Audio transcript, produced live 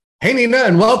Hey, Nina,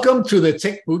 and welcome to the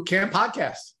Tick Boot Camp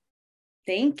podcast.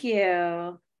 Thank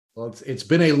you. Well, it's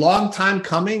been a long time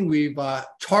coming. We've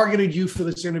targeted you for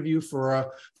this interview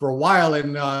for a while,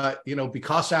 and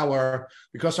because our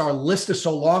list is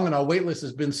so long and our wait list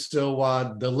has been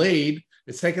so delayed,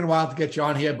 it's taken a while to get you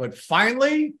on here. But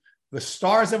finally, the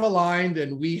stars have aligned,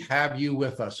 and we have you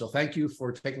with us. So thank you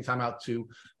for taking time out to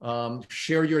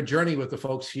share your journey with the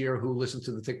folks here who listen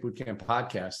to the Tick Boot Camp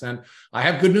podcast. And I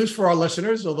have good news for our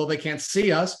listeners, although they can't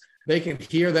see us. They can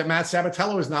hear that Matt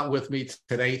Sabatello is not with me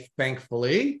today,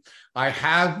 thankfully. I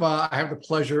have the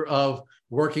pleasure of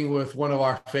working with one of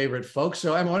our favorite folks.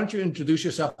 So, Emma, why don't you introduce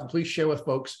yourself and please share with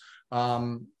folks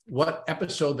what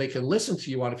episode they can listen to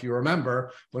you on, if you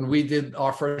remember, when we did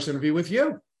our first interview with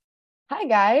you. Hi,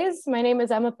 guys. My name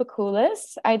is Emma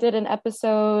Pakulis. I did an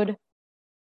episode,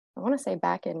 I want to say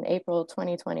back in April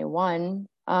 2021,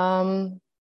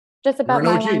 just about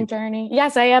my Lyme journey.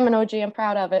 Yes, I am an OG. I'm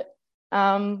proud of it.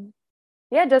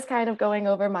 Just kind of going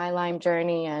over my Lyme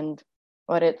journey and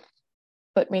what it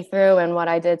put me through and what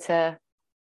I did to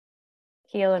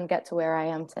heal and get to where I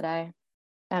am today.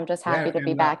 I'm just happy to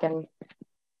be back and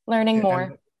learning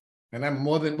more. And then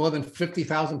more than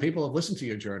 50,000 people have listened to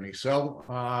your journey. So,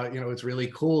 it's really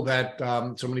cool that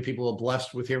so many people are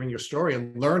blessed with hearing your story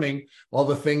and learning all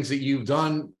the things that you've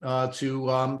done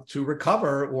to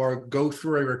recover or go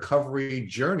through a recovery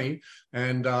journey.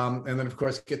 And then, of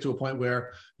course, get to a point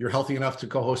where you're healthy enough to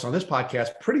co-host on this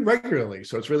podcast pretty regularly.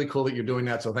 So it's really cool that you're doing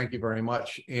that. So thank you very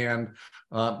much. And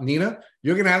Nina,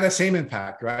 you're going to have that same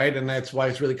impact, right? And that's why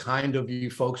it's really kind of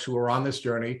you folks who are on this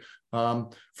journey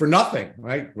for nothing,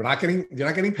 right? You're not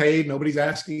getting paid. Nobody's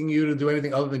asking you to do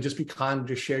anything other than just be kind,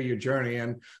 just share your journey.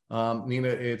 And Nina,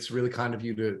 it's really kind of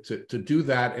you to do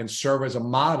that and serve as a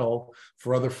model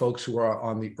for other folks who are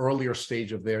on the earlier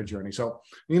stage of their journey. So,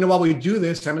 Nina, while we do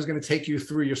this, Emma's going to take you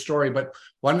through your story, but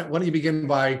why don't you begin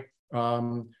by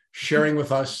sharing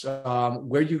with us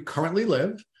where you currently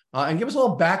live? And give us a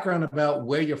little background about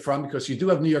where you're from, because you do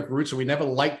have New York roots, so we never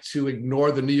like to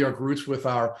ignore the New York roots with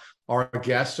our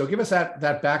guests. So give us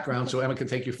that background so Emma can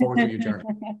take you forward through your journey.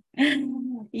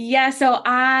 Yeah, so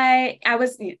my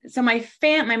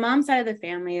mom's side of the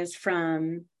family is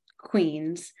from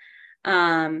Queens.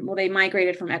 They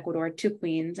migrated from Ecuador to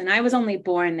Queens, and I was only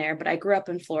born there, but I grew up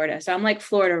in Florida, so I'm like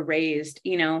Florida raised,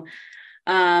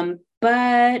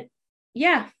 but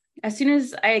yeah. As soon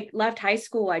as I left high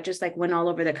school, I just went all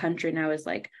over the country, and I was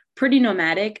pretty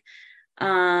nomadic.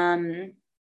 And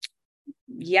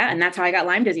that's how I got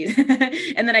Lyme disease.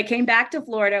 And then I came back to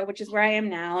Florida, which is where I am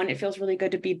now. And it feels really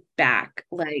good to be back.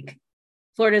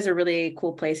 Florida is a really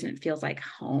cool place, and it feels like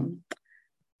home.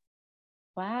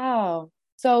 Wow.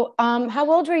 So, how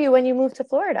old were you when you moved to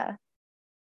Florida?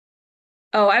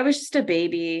 Oh, I was just a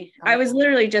baby. I was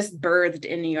literally just birthed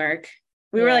in New York.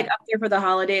 We were up there for the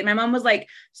holiday. My mom was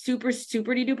super,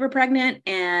 super duper pregnant.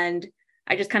 And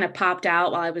I just kind of popped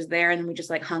out while I was there. And then we just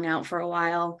hung out for a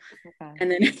while. Okay. And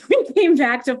then we came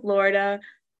back to Florida,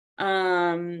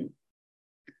 and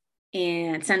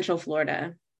Central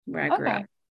Florida, where I grew up.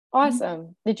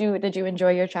 Awesome. Did you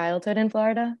enjoy your childhood in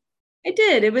Florida? I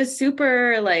did. It was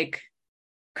super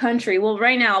country. Well,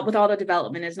 right now with all the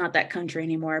development, it's not that country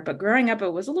anymore, but growing up,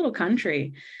 it was a little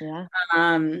country. Yeah.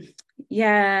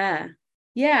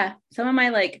 Some of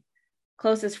my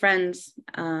closest friends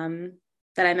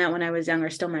that I met when I was young are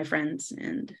still my friends,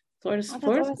 and Florida's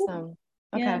awesome. Cool.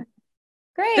 Okay. Yeah.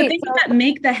 Great. The things that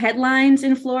make the headlines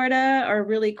in Florida are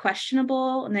really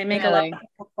questionable, and they make a lot of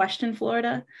people question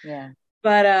Florida. Yeah.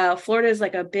 But Florida is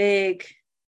a big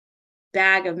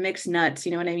bag of mixed nuts.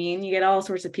 You know what I mean? You get all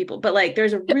sorts of people, but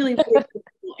there's a really good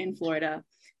people in Florida,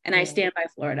 and I stand by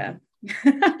Florida.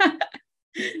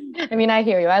 I mean, I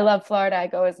hear you. I love Florida. I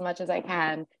go as much as I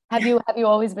can. Have you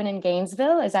always been in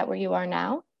Gainesville? Is that where you are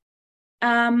now?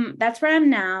 That's where I'm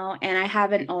now, and I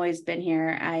haven't always been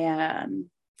here.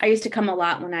 I used to come a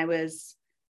lot when I was,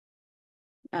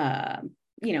 in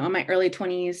my early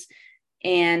 20s,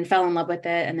 and fell in love with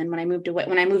it. And then when I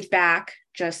moved back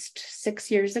just 6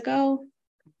 years ago,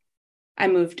 I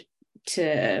moved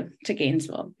to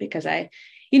Gainesville because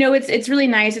it's really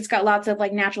nice. It's got lots of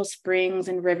natural springs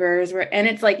and rivers and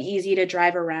it's easy to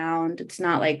drive around. It's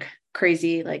not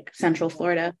crazy Central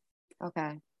Florida.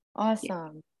 Okay. Awesome. Yeah.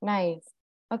 Nice.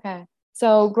 Okay.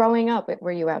 So growing up,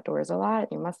 were you outdoors a lot?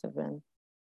 You must have been.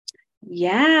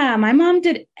 Yeah. My mom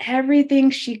did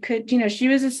everything she could. She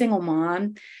was a single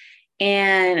mom,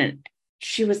 and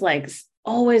she was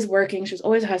always working. She was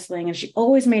always hustling, and she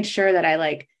always made sure that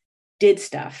I did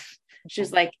stuff.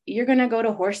 She's you're going to go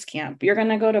to horse camp. You're going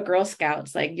to go to Girl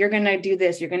Scouts. You're going to do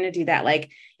this. You're going to do that.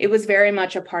 It was very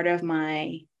much a part of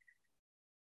my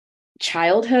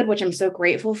childhood, which I'm so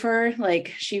grateful for.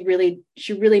 Like she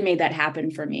really made that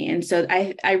happen for me. And so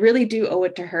I really do owe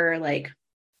it to her. Like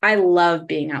I love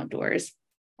being outdoors.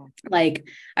 Like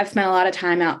I've spent a lot of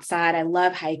time outside. I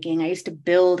love hiking. I used to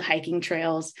build hiking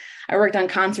trails. I worked on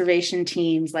conservation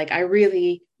teams. Like I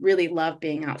really, really love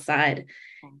being outside.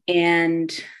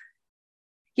 And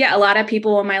yeah, a lot of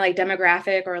people in my like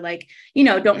demographic or like, you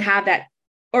know, don't have that,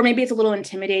 or maybe it's a little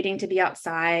intimidating to be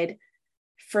outside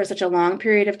for such a long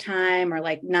period of time, or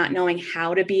like not knowing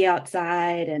how to be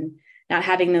outside and not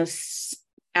having those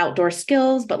outdoor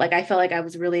skills. But like I felt like I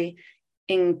was really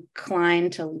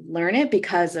inclined to learn it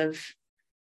because of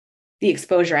the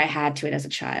exposure I had to it as a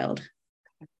child.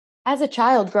 As a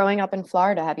child growing up in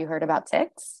Florida, have you heard about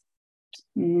ticks?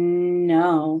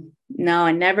 No,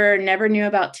 I never knew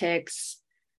about ticks.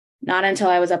 Not until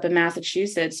I was up in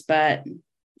Massachusetts, but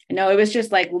no, it was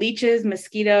just like leeches,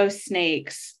 mosquitoes,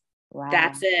 snakes. Wow.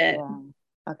 That's it. Wow.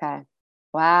 Okay.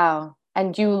 Wow.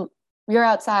 And you're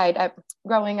outside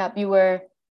growing up, were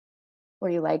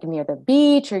you like near the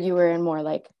beach, or you were in more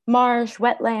like marsh,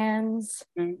 wetlands?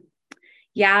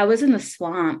 Yeah, I was in the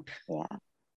swamp. Yeah.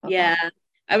 Okay. Yeah.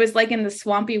 I was like in the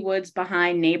swampy woods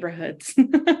behind neighborhoods.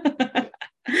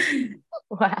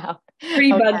 Wow.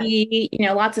 Pretty buggy, you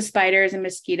know, lots of spiders and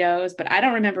mosquitoes, but I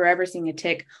don't remember ever seeing a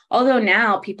tick. Although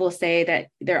now people say that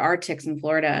there are ticks in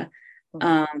Florida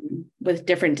with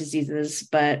different diseases,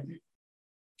 but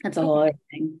that's a whole other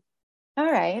thing.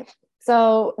 All right.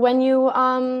 So when you,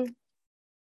 I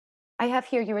have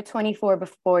here, you were 24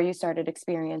 before you started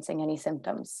experiencing any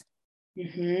symptoms.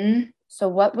 Mm-hmm. So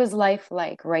what was life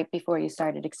like right before you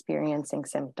started experiencing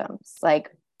symptoms? Like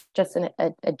just an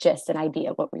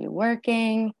idea. What were you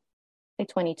working? Like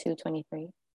 22, 23?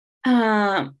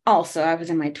 Also, I was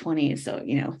in my 20s. So,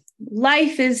 you know,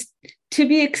 life is to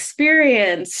be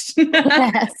experienced.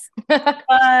 Yes.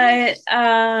 But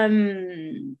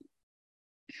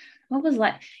what was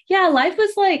life? Yeah, life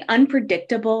was like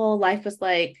unpredictable. Life was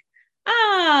like,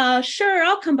 sure,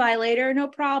 I'll come by later, no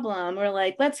problem. Or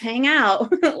like, let's hang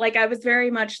out. Like I was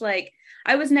very much like,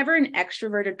 I was never an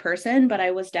extroverted person, but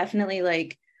I was definitely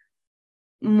like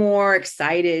more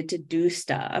excited to do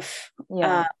stuff.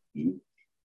 Yeah.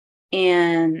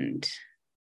 And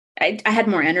I had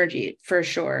more energy for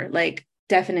sure. Like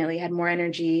definitely had more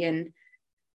energy and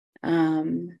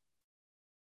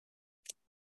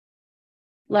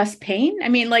less pain. I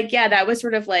mean, like, yeah, that was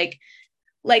sort of like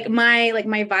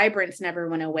my vibrance never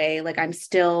went away. Like I'm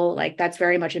still like, that's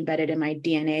very much embedded in my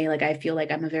DNA. Like I feel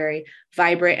like I'm a very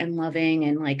vibrant and loving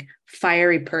and like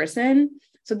fiery person.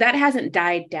 So that hasn't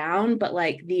died down, but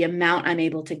like the amount I'm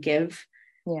able to give,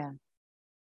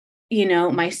 you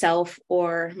know, myself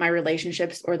or my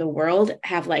relationships or the world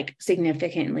have like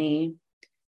significantly,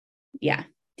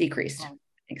 decreased.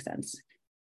 Makes sense.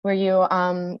 Were you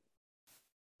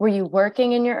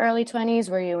working in your early 20s?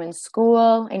 Were you in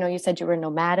school? I know you said you were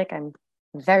nomadic. I'm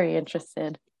very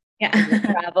interested in your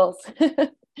travels.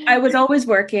 I was always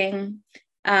working.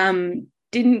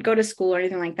 Didn't go to school or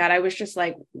anything like that. I was just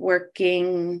like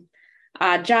working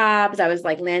jobs. I was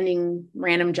like landing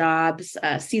random jobs,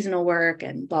 seasonal work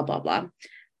and blah, blah, blah.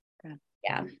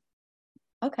 Yeah.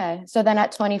 Okay. So then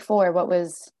at 24, what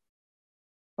was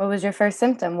your first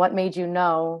symptom? What made you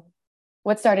know?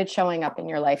 What started showing up in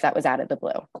your life that was out of the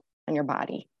blue in your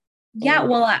body? Yeah,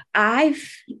 well, I've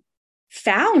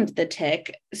found the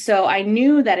tick. So I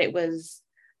knew that it was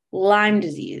Lyme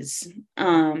disease.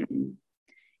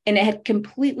 And it had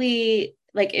completely,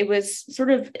 like, it was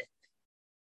sort of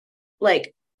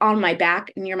like on my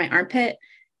back near my armpit.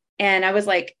 And I was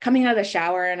like coming out of the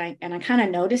shower and I kind of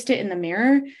noticed it in the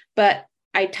mirror, but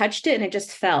I touched it and it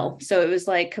just fell. So it was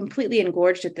like completely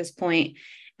engorged at this point.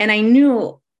 And I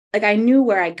knew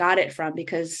where I got it from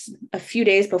because a few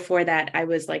days before that, I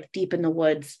was like deep in the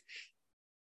woods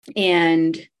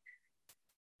and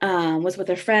was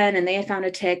with a friend and they had found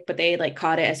a tick, but they like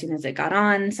caught it as soon as it got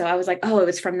on. So I was like, oh, it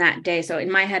was from that day. So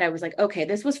in my head, I was like, okay,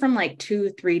 this was from like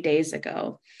 2-3 days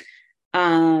ago.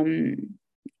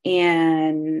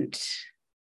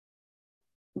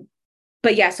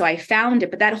 But yeah, so I found it,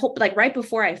 but that whole, like right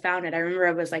before I found it, I remember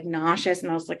I was like nauseous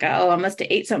and I was like, oh, I must have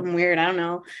ate something weird. I don't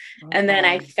know. Okay. And then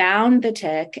I found the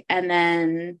tick and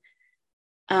then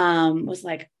was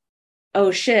like, oh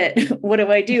shit, what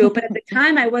do I do? But at the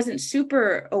time I wasn't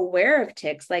super aware of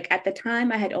ticks. Like at the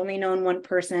time I had only known one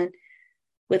person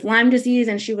with Lyme disease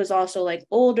and she was also like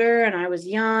older and I was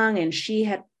young and she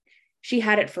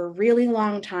had it for a really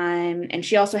long time. And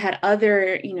she also had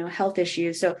other, health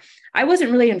issues. So I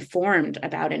wasn't really informed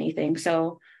about anything.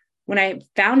 So when I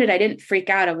found it, I didn't freak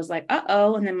out. I was like,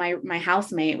 uh-oh. And then my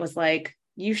housemate was like,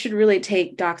 you should really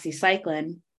take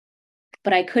doxycycline.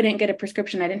 but I couldn't get a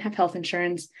prescription. I didn't have health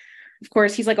insurance. Of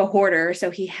course, he's like a hoarder, so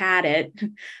he had it,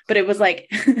 but it was like,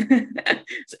 but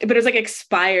it was like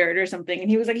expired or something. And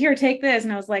he was like, here, take this.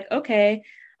 And I was like, okay.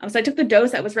 So I took the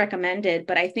dose that was recommended,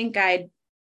 but I think I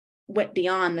went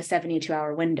beyond the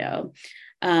 72-hour window.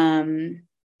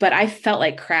 But I felt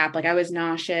like crap. Like I was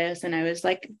nauseous and I was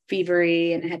like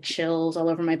fevery and I had chills all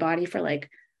over my body for like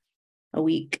a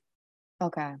week.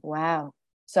 Okay. Wow.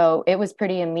 So it was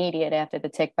pretty immediate after the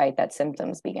tick bite that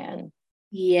symptoms began.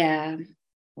 Yeah.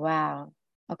 Wow.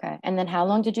 Okay. And then how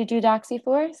long did you do Doxy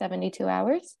for? 72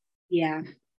 hours? Yeah.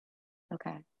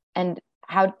 Okay. And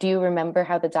how do you remember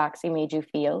how the Doxy made you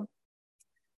feel?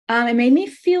 It made me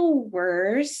feel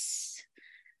worse.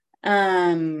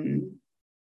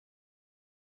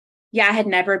 Yeah, I had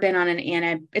never been on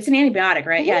it's an antibiotic,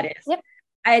 right? Mm-hmm. Yeah, it is. Yep.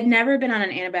 I had never been on an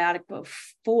antibiotic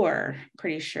before,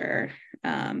 pretty sure.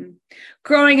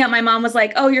 Growing up, my mom was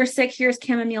like, oh, you're sick. Here's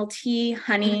chamomile tea,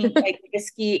 honey, like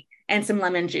whiskey, and some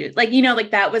lemon juice. Like,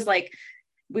 like that was like,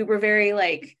 we were very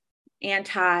like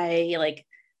anti like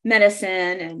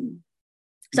medicine. And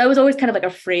so I was always kind of like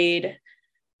afraid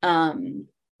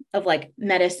of like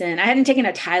medicine. I hadn't taken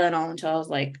a Tylenol until I was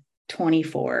like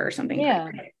 24 or something. Yeah.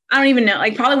 Crazy. I don't even know.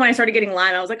 Like probably when I started getting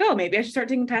Lyme, I was like, oh, maybe I should start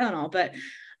taking Tylenol. But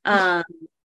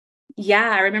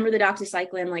yeah, I remember the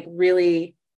doxycycline like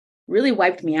really, really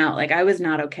wiped me out. Like I was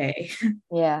not okay.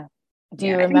 Yeah. Do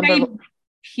you remember? I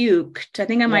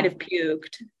think I might have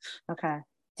puked. Okay.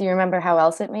 Do you remember how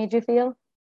else it made you feel?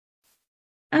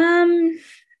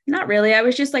 Not really. I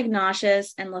was just like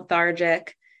nauseous and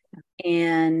lethargic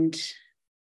and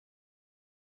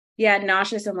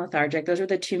nauseous and lethargic. Those were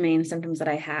the two main symptoms that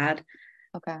I had.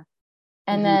 Okay.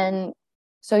 And then,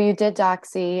 so you did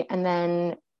Doxy, and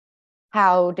then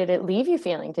how did it leave you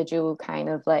feeling? Did you kind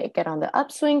of like get on the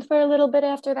upswing for a little bit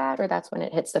after that, or that's when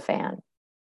it hits the fan?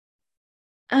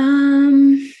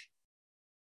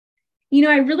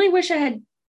 I really wish I had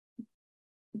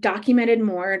documented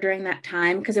more during that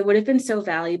time because it would have been so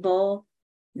valuable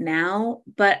now.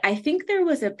 But I think there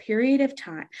was a period of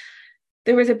time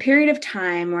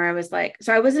where I was like,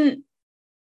 so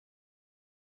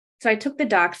I took the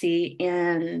Doxy,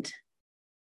 and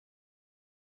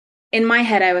in my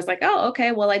head, I was like, oh,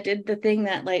 okay, well, I did the thing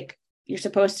that like you're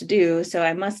supposed to do. So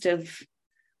I must have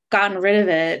gotten rid of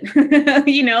it.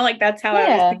 Like that's how I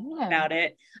was thinking about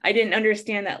it. I didn't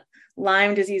understand that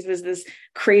Lyme disease was this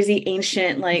crazy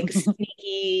ancient, like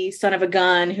sneaky son of a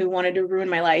gun who wanted to ruin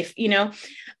my life,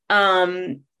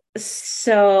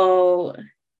 So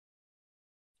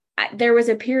there was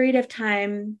a period of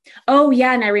time. Oh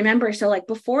yeah. And I remember, so like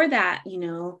before that, I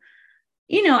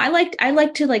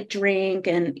like to like drink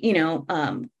and,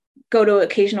 go to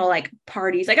occasional like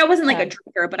parties. Like I wasn't like a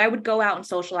drinker, but I would go out and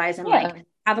socialize and like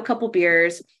have a couple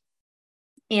beers.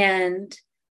 And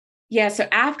so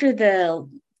after the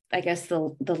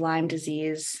Lyme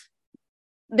disease,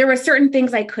 there were certain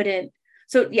things I couldn't.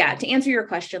 So yeah, to answer your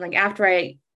question, like after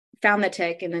I found the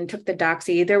tick and then took the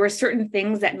Doxy, there were certain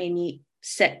things that made me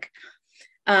sick.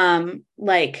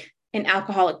 Like an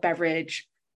alcoholic beverage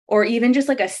or even just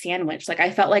like a sandwich. Like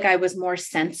I felt like I was more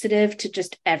sensitive to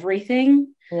just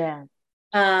everything. Yeah.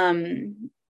 And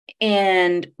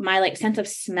my like sense of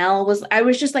smell I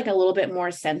was just like a little bit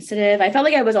more sensitive. I felt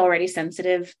like I was already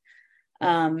sensitive.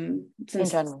 In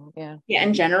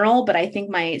general, but I think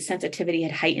my sensitivity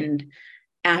had heightened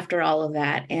after all of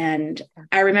that. And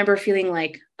I remember feeling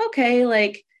like, okay,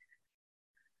 like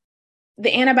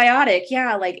the antibiotic,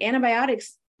 like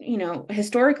antibiotics,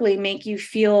 historically make you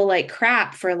feel like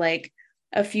crap for like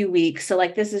a few weeks. So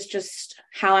like, this is just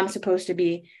how I'm supposed to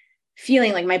be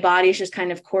feeling, like my body's just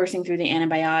kind of coursing through the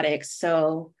antibiotics.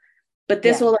 So, but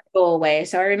this will go away.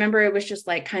 So I remember it was just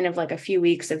like kind of like a few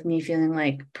weeks of me feeling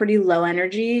like pretty low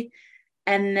energy.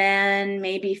 And then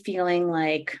maybe feeling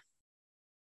like,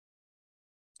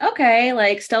 okay,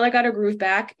 like Stella got her groove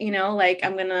back, like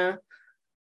I'm gonna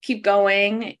keep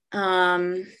going.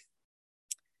 I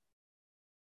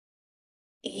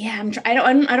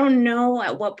don't know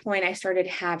at what point I started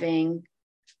having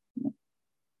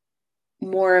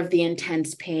more of the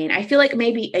intense pain. I feel like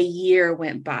maybe a year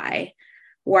went by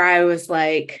where I was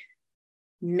like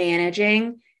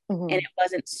managing and it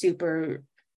wasn't super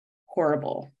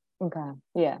horrible. Okay.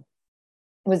 Yeah.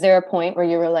 Was there a point where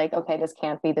you were like, okay, this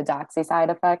can't be the Doxy side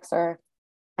effects or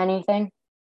anything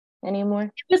anymore?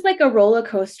 It was like a roller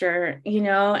coaster,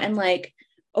 and like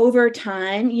over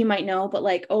time, you might know, but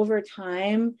like over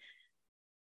time,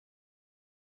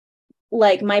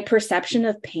 like my perception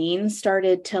of pain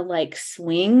started to like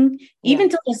swing. Even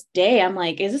to this day, I'm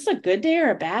like, is this a good day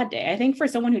or a bad day? I think for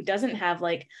someone who doesn't have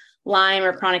like Lyme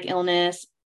or chronic illness,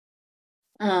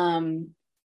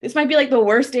 this might be like the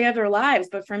worst day of their lives,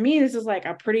 but for me, this is like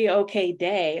a pretty okay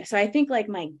day. So I think like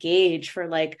my gauge for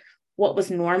like what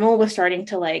was normal was starting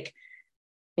to like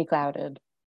be clouded,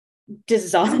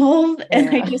 dissolve. Yeah. And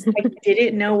I just like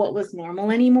didn't know what was normal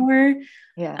anymore.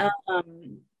 Yeah.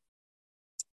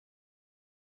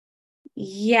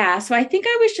 Yeah. So I think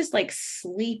I was just like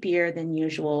sleepier than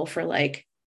usual for like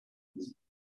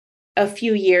a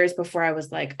few years before I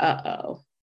was like, uh-oh.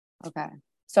 Okay.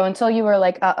 So until you were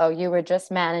like, uh-oh, you were just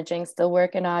managing, still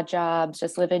working odd jobs,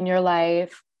 just living your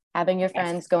life, having your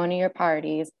friends, going to your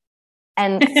parties.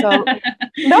 And so,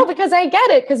 no, because I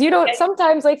get it. Because you don't,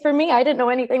 sometimes like for me, I didn't know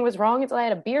anything was wrong until I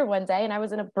had a beer one day and I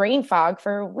was in a brain fog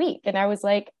for a week. And I was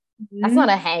like, that's not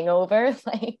a hangover.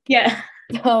 Like, yeah.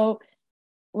 So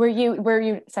were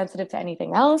you sensitive to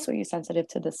anything else? Were you sensitive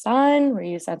to the sun? Were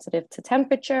you sensitive to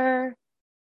temperature?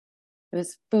 It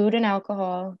was food and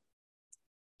alcohol.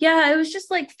 Yeah, it was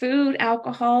just like food,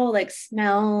 alcohol, like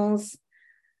smells.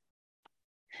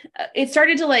 It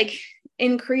started to like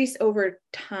increase over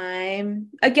time.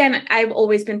 Again, I've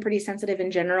always been pretty sensitive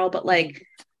in general, but like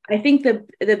I think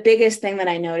the biggest thing that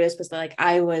I noticed was that, like,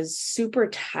 I was super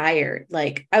tired.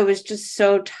 Like I was just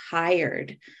so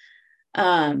tired.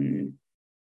 And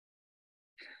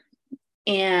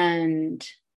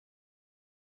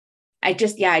I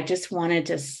just wanted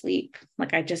to sleep.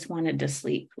 Like I just wanted to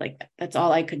sleep. Like that's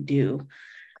all I could do.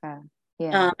 Okay.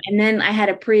 Yeah. And then I had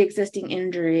a pre-existing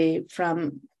injury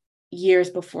from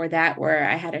years before that, where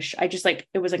I had I just like,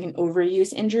 it was like an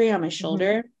overuse injury on my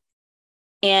shoulder.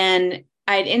 And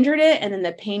I'd injured it. And then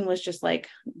the pain was just like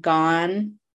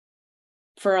gone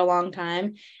for a long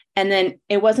time. And then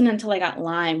it wasn't until I got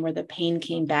Lyme where the pain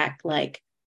came back like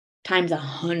times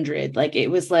 100. Like it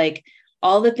was like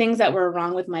all the things that were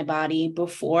wrong with my body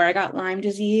before I got Lyme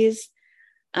disease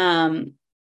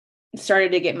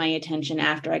started to get my attention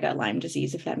after I got Lyme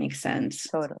disease, if that makes sense.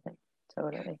 Totally.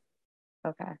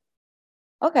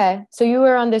 Okay. So you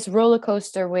were on this roller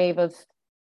coaster wave of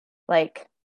like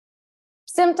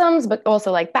symptoms, but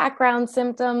also like background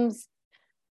symptoms.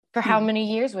 For how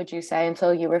many years would you say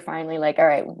until you were finally like, all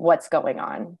right, what's going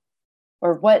on?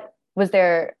 Or what was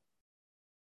there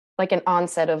like an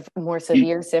onset of more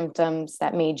severe symptoms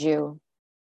that made you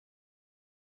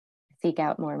seek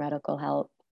out more medical help?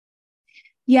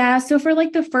 Yeah. So for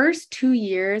like the first 2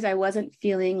 years, I wasn't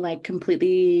feeling like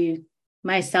completely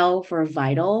myself or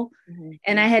vital.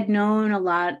 And I had known a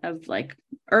lot of like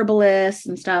herbalists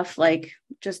and stuff, like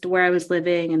just where I was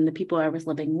living and the people I was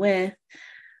living with.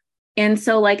 And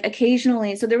so like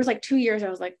occasionally, so there was like 2 years I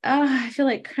was like, oh, I feel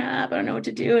like crap. I don't know what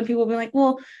to do. And people would be like,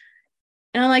 well,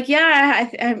 and I'm like, yeah,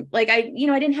 I'm like, I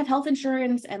didn't have health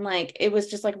insurance. And like, it was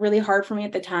just like really hard for me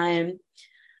at the time.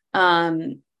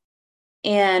 And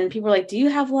people were like, do you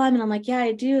have Lyme? And I'm like, yeah,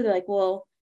 I do. They're like, well,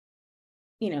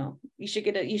 you should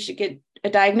get a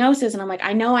diagnosis. And I'm like,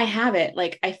 I know I have it.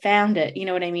 Like I found it, you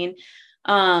know what I mean?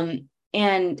 And,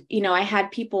 I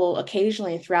had people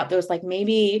occasionally throughout those, like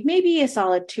maybe a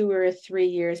solid 2 or 3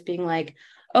 years being like,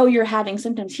 oh, you're having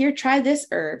symptoms here. Try this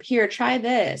herb here. Try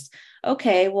this.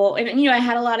 Okay. Well, and I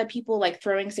had a lot of people like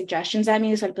throwing suggestions at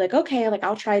me. So I'd be like, okay, like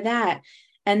I'll try that.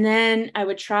 And then I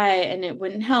would try and it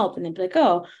wouldn't help. And they'd be like,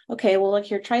 oh, okay, well, look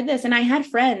here, try this. And I had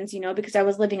friends, because I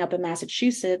was living up in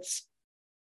Massachusetts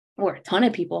where a ton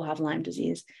of people have Lyme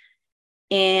disease.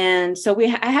 And so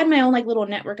I had my own like little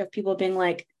network of people being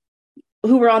like,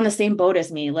 who were on the same boat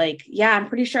as me. Like, yeah, I'm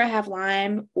pretty sure I have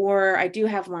Lyme, or I do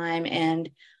have Lyme. And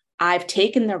I've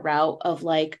taken the route of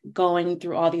like going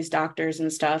through all these doctors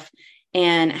and stuff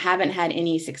and haven't had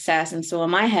any success. And so in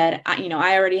my head, I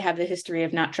already have the history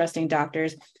of not trusting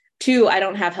doctors. 2, I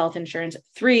don't have health insurance.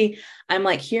 3, I'm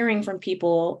like hearing from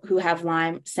people who have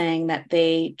Lyme saying that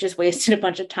they just wasted a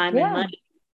bunch of time and money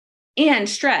and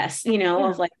stress,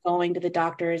 of like going to the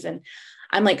doctors. And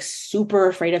I'm like super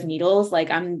afraid of needles.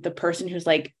 Like I'm the person who's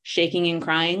like shaking and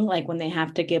crying, like when they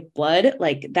have to give blood,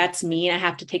 like that's me. I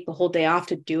have to take the whole day off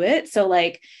to do it. So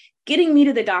like getting me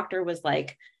to the doctor was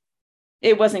like,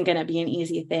 it wasn't going to be an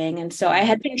easy thing. And so I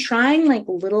had been trying like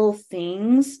little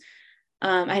things.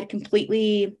 I had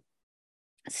completely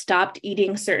stopped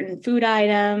eating certain food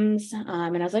items.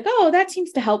 And I was like, oh, that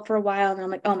seems to help for a while. And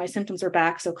I'm like, oh, my symptoms are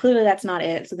back. So clearly that's not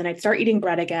it. So then I'd start eating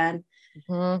bread again.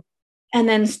 And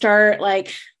then start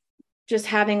like just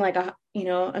having like a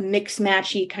mix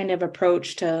matchy kind of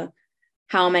approach to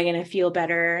how am I going to feel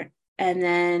better. And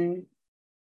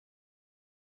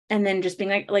then just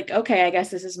being like, okay, I guess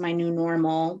this is my new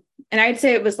normal. And I'd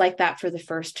say it was like that for the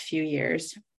first few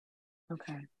years.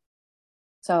 Okay.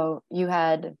 So you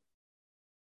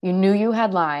knew you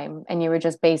had Lyme and you were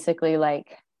just basically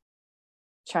like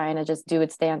trying to just do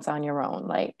its dance on your own.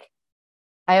 Like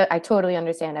I totally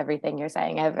understand everything you're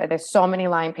saying. There's so many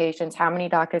Lyme patients. How many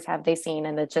doctors have they seen?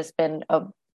 And it's just been a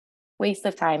waste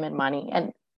of time and money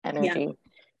and energy. Yeah.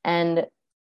 And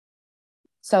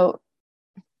so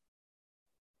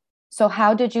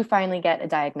how did you finally get a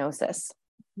diagnosis?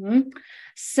 Mm-hmm.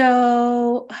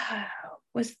 So I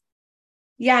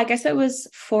guess it was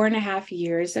 4.5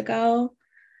 years ago.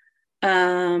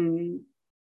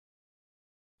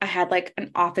 I had like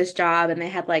an office job and they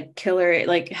had like killer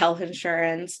like health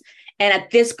insurance. And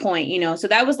at this point, you know, so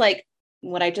that was like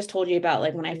what I just told you about,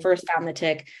 like when I first found the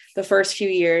tick, the first few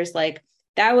years, like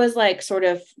that was like sort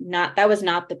of that was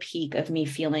not the peak of me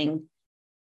feeling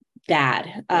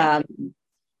bad.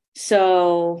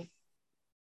 So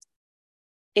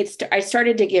I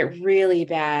started to get really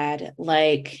bad.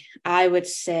 Like I would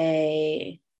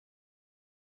say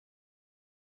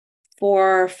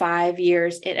 4 or 5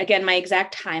 years. Again, my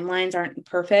exact timelines aren't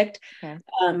perfect, okay.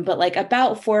 But like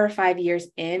about 4 or 5 years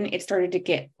in, it started to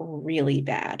get really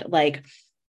bad. Like,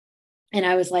 and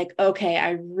I was like, okay,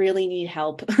 I really need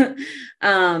help.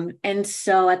 And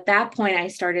so at that point, I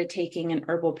started taking an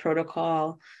herbal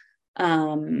protocol.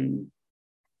 And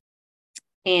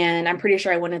I'm pretty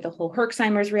sure I went into the whole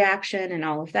Herxheimer's reaction and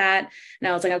all of that. And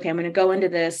I was like, okay, I'm going to go into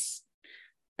this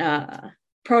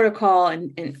protocol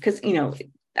and because, you know,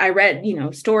 I read, you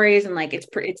know, stories and like it's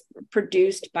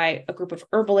produced by a group of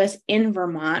herbalists in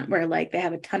Vermont where like they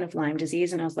have a ton of Lyme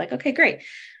disease. And I was like, okay, great.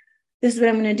 This is what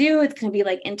I'm going to do. It's going to be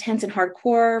like intense and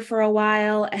hardcore for a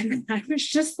while. And I was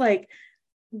just like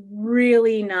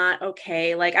really not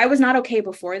okay. Like I was not okay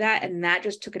before that. And that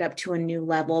just took it up to a new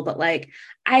level. But like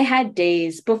I had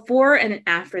days before and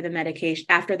after the medication,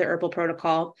 after the herbal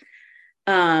protocol,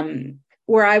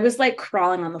 where I was like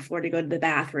crawling on the floor to go to the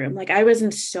bathroom. Like I was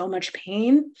in so much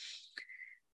pain.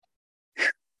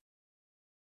 It's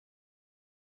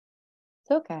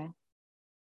okay.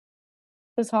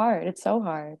 It's hard. It's so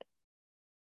hard.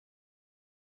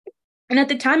 And at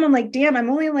the time I'm like, damn, I'm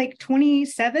only like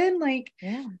 27. Like,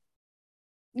 yeah,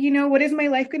 you know, what is my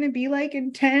life going to be like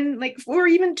in 10, like, or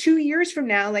even 2 years from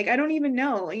now? Like, I don't even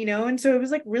know, you know? And so it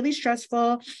was like really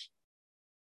stressful.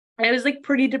 I was like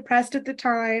pretty depressed at the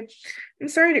time. I'm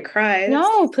sorry to cry.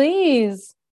 No,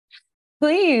 please.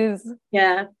 Please.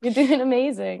 Yeah. You're doing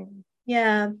amazing.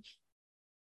 Yeah.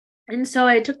 And so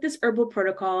I took this herbal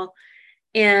protocol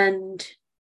and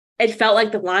it felt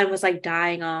like the Lyme was like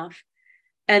dying off.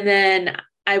 And then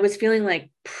I was feeling like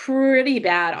pretty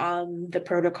bad on the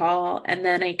protocol. And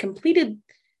then I came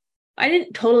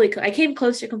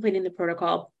close to completing the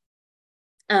protocol.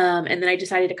 And then I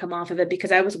decided to come off of it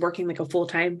because I was working like a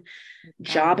full-time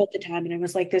job at the time. And I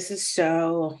was like,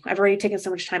 I've already taken so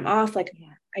much time off. Like,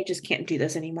 I just can't do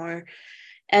this anymore.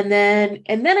 And then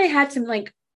I had some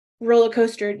like roller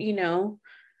coaster, you know,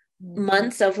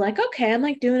 months of like, okay, I'm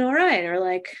like doing all right. Or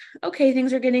like, okay,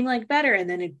 things are getting like better. And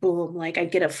then it boom, like I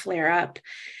get a flare up.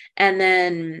 And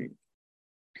then,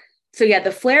 so yeah,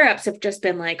 the flare ups have just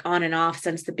been like on and off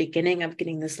since the beginning of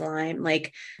getting this Lyme.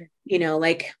 Like, you know,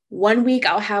 like 1 week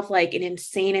I'll have like an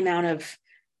insane amount of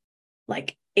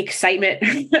like excitement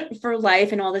for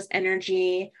life and all this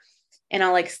energy. And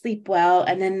I'll like sleep well.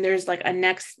 And then there's like the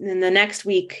next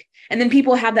week. And then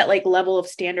people have that like level of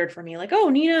standard for me, like, oh,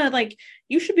 Nina, like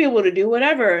you should be able to do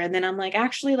whatever. And then I'm like,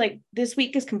 actually, like this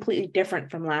week is completely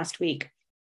different from last week.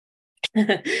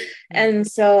 And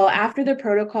so after the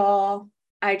protocol,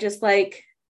 I just like,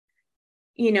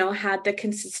 you know, had the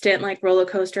consistent like roller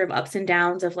coaster of ups and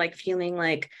downs of like feeling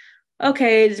like,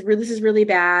 okay, this is really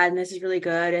bad and this is really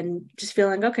good, and just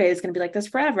feeling okay, it's going to be like this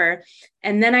forever.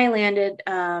 And then I landed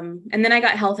and then I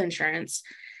got health insurance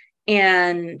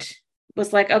and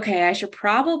was like, okay, I should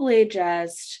probably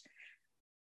just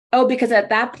because at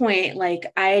that point,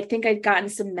 like I think I'd gotten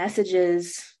some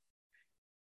messages.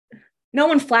 No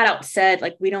one flat out said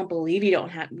like, we don't believe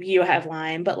you have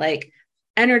Lyme, but like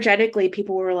energetically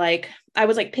people were like, I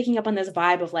was like picking up on this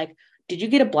vibe of like, did you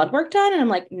get a blood work done? And I'm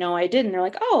like, no, I didn't. They're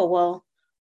like, oh, well.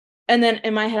 And then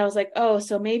in my head, I was like, oh,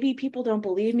 so maybe people don't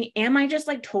believe me. Am I just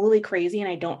like totally crazy and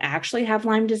I don't actually have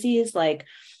Lyme disease? Like,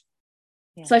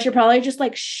 so I should probably just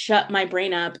like shut my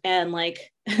brain up and like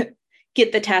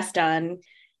get the test done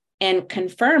and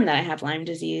confirm that I have Lyme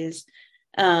disease.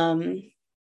 And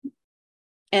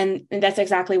that's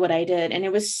exactly what I did. And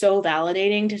it was so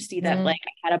validating to see that like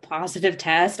I had a positive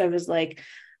test. I was like,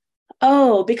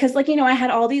 oh, because like, you know, I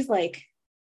had all these like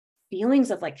feelings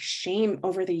of like shame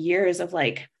over the years of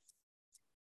like,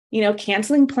 you know,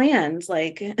 canceling plans,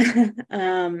 like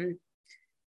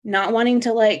not wanting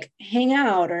to like hang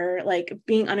out or like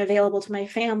being unavailable to my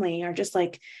family or just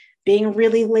like being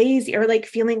really lazy or like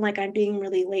feeling like I'm being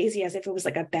really lazy as if it was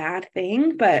like a bad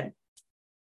thing. But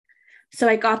so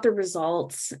I got the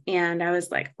results and I was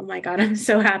like, oh my God, I'm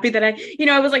so happy that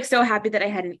I was like so happy that I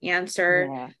had an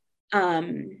answer. Yeah.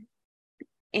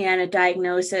 And a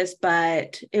diagnosis,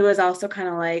 but it was also kind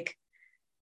of like,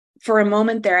 for a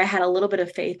moment there, I had a little bit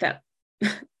of faith that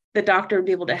the doctor would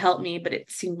be able to help me, but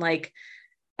it seemed like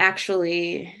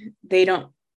actually they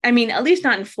don't, I mean, at least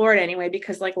not in Florida anyway,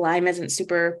 because like Lyme isn't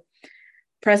super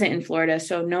present in Florida.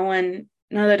 So none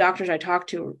of the doctors I talked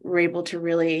to were able to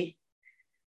really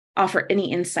offer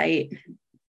any insight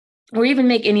or even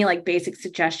make any like basic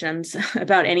suggestions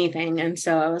about anything. And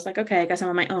so I was like, okay, I guess I'm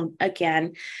on my own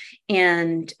again.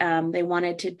 And they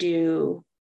wanted to do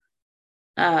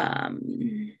a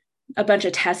bunch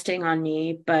of testing on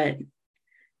me, but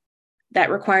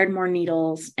that required more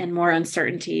needles and more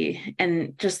uncertainty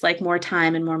and just like more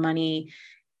time and more money.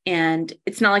 And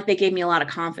it's not like they gave me a lot of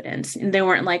confidence, and they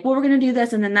weren't like, well, we're going to do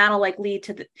this, and then that'll like lead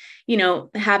to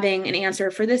having an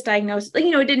answer for this diagnosis. Like,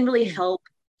 it didn't really help.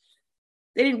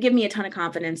 They didn't give me a ton of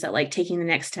confidence that like taking the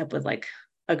next step was like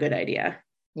a good idea.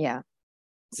 Yeah.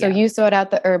 So you sought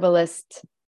out the herbalist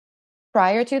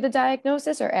prior to the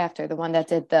diagnosis or after, the one that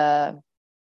did the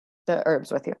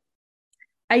herbs with you?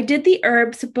 I did the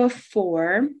herbs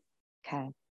before. Okay.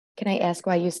 Can I ask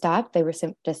why you stopped? They were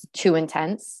just too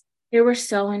intense. They were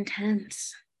so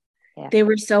intense. Yeah. They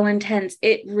were so intense.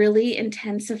 It really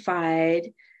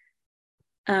intensified.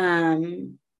 I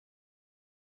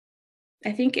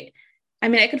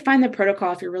could find the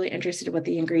protocol if you're really interested in what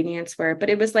the ingredients were, but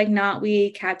it was like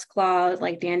knotweed, cat's claw,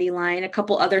 like dandelion, a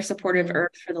couple other supportive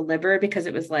herbs for the liver, because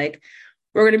it was like,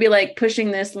 we're going to be like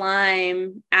pushing this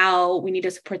Lyme out. We need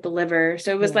to support the liver.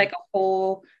 So it was like a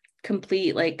whole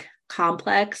complete like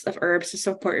complex of herbs to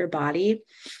support your body.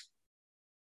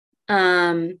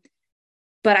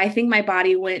 But I think my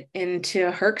body went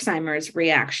into Herxheimer's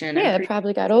reaction. Yeah, it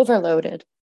probably got overloaded.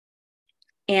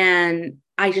 And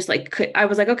I just like I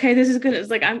was like, okay, this is good. It's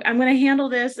like, I'm going to handle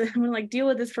this. I'm going to like deal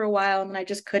with this for a while. And I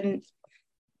just couldn't.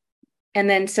 And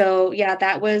then, so yeah,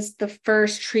 that was the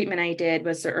first treatment I did,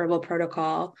 was the herbal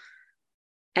protocol.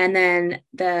 And then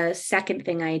the second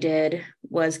thing I did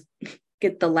was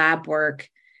get the lab work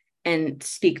and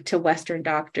speak to Western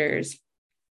doctors.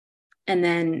 And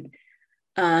then,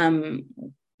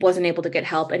 wasn't able to get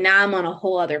help. And now I'm on a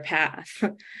whole other path.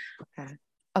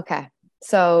 Okay.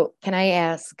 So can I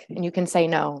ask, and you can say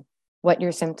no, what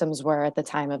your symptoms were at the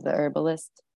time of the herbalist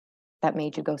that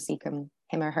made you go seek him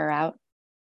or her out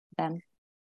then?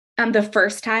 The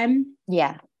first time?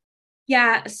 Yeah.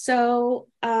 Yeah. So,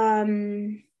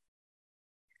 my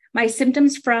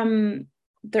symptoms from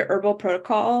the herbal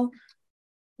protocol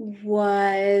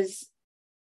was,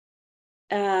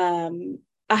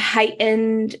 a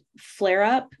heightened flare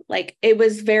up. Like, it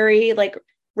was very like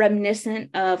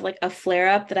reminiscent of like a flare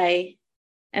up that I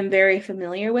am very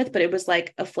familiar with, but it was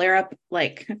like a flare up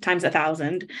like times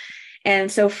 1,000. And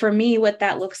so for me, what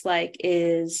that looks like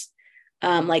is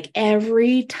like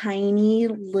every tiny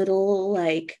little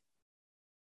like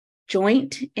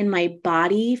joint in my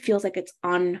body feels like it's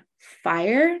on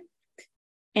fire,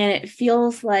 and it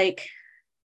feels like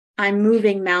I'm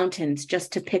moving mountains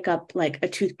just to pick up like a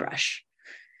toothbrush,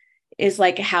 is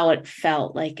like how it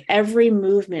felt. Like every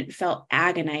movement felt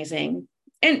agonizing.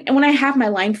 And when I have my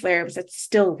Lyme flares, that's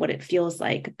still what it feels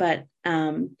like, but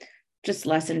just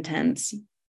less intense.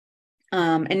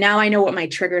 And now I know what my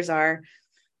triggers are,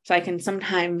 so I can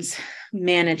sometimes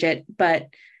manage it. But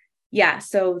yeah,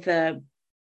 so the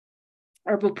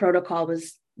herbal protocol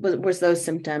was those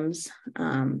symptoms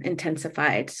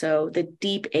intensified. So the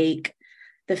deep ache,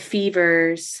 the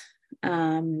fevers,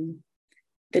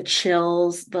 the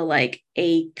chills, the like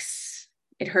aches,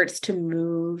 it hurts to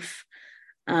move.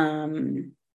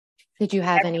 Did you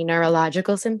have any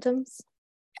neurological symptoms?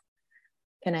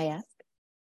 Can I ask?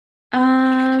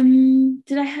 I'm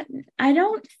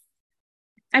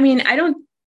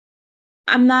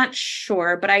not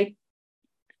sure, but I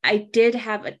did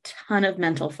have a ton of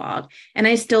mental fog, and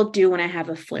I still do when I have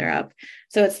a flare up.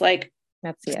 So it's like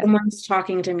someone's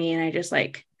talking to me and I just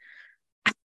like,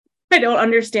 I don't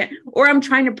understand, or I'm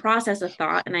trying to process a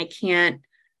thought and I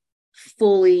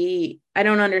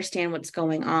don't understand what's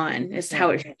going on. Is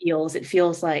how it feels. It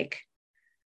feels like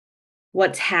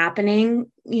what's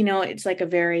happening, it's like a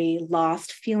very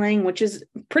lost feeling, which is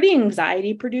pretty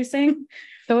anxiety producing.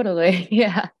 Totally.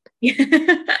 Yeah.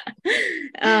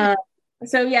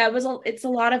 So yeah, it was a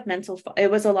lot of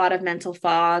mental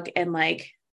fog and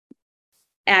like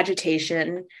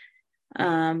agitation.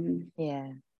 Yeah.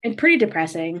 And pretty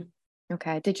depressing.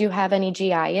 Okay. Did you have any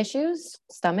GI issues?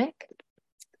 Stomach?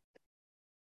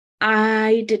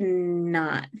 I did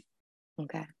not.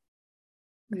 Okay.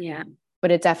 Yeah.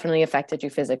 But it definitely affected you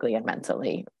physically and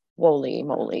mentally Holy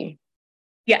moly.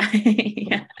 Yeah.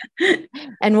 Yeah.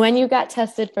 And when you got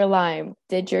tested for Lyme,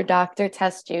 did your doctor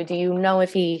test you? Do you know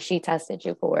if she tested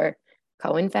you for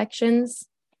co-infections?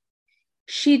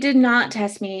 She did not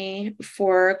test me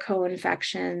for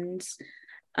co-infections.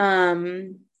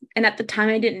 And at the time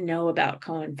I didn't know about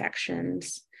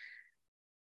co-infections,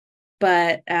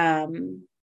 but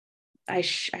I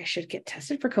should get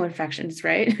tested for co-infections,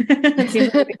 right? That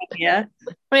seems like a good idea.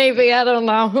 Maybe, I don't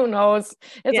know. Who knows?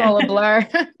 It's all a blur.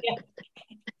 Yeah.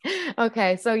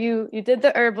 Okay, so you did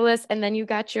the herbalist and then you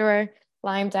got your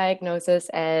Lyme diagnosis,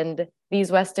 and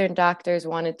these Western doctors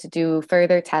wanted to do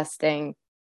further testing.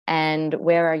 And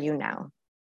where are you now?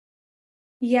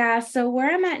 Yeah, so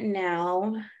where I'm at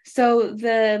now, so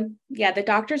the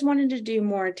doctors wanted to do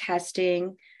more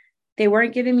testing. They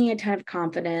weren't giving me a ton of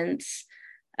confidence.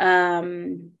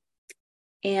 And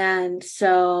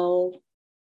so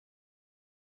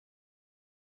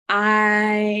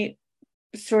I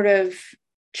sort of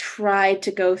tried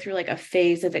to go through like a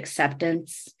phase of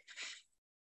acceptance,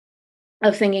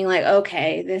 of thinking like,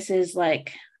 okay, this is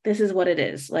what it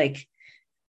is. Like,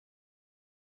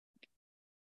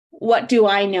 what do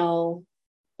I know?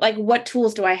 Like, what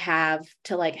tools do I have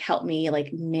to like help me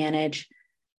like manage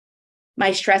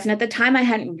my stress? And at the time I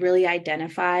hadn't really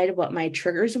identified what my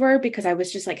triggers were, because I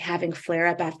was just like having flare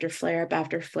up after flare up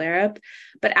after flare up.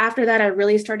 But after that, I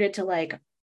really started to like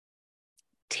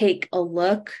take a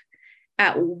look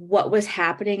at what was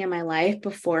happening in my life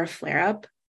before a flare up.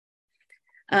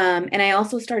 And I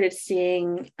also started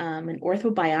seeing an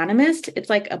orthobionomist. It's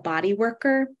like a body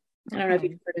worker. I don't know if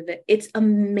you've heard of it. It's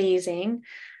amazing.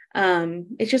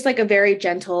 It's just like a very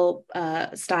gentle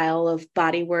style of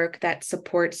body work that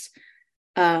supports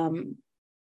the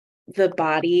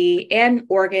body and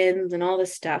organs and all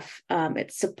this stuff.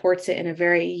 It supports it in a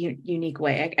very unique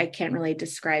way. I can't really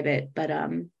describe it, but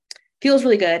feels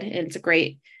really good. And it's a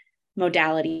great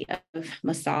modality of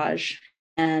massage.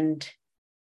 And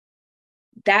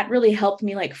that really helped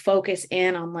me like focus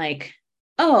in on like,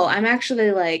 oh, I'm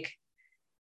actually like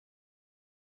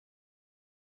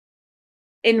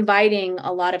inviting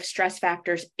a lot of stress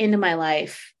factors into my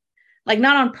life, like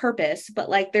not on purpose, but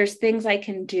like there's things I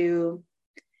can do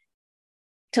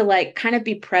to like kind of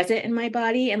be present in my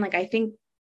body. And like, I think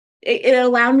it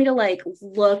allowed me to like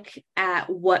look at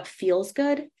what feels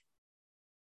good.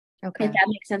 Okay. If that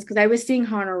makes sense. Because I was seeing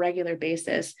her on a regular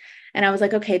basis and I was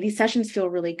like, okay, these sessions feel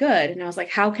really good. And I was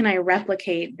like, how can I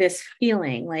replicate this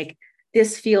feeling? Like,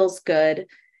 this feels good.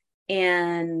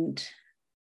 And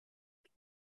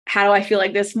how do I feel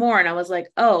like this more? And I was like,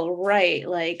 oh, right.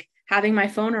 Like having my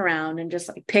phone around and just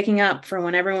like picking up for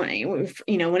when everyone,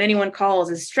 when anyone calls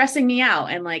is stressing me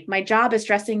out. And like my job is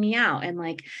stressing me out. And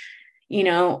like,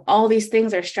 all these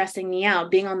things are stressing me out.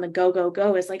 Being on the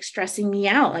go is like stressing me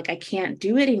out. Like I can't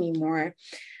do it anymore.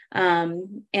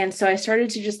 And so I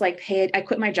started to just like I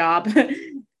quit my job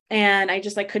and I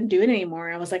just like couldn't do it anymore.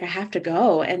 I was like, I have to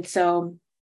go. And so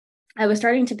I was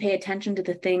starting to pay attention to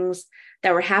the things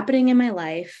that were happening in my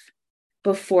life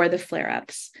before the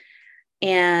flare-ups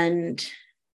and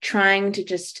trying to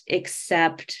just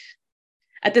accept.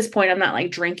 At this point, I'm not like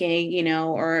drinking,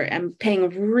 or I'm paying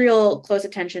real close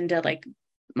attention to like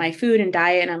my food and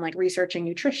diet. And I'm like researching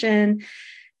nutrition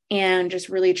and just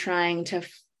really trying to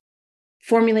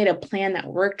formulate a plan that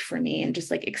worked for me and just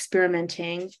like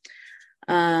experimenting.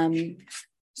 Sorry,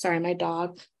 my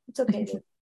dog. It's okay.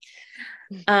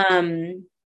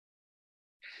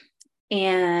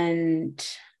 And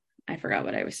I forgot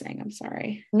what I was saying. I'm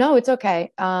sorry. No, it's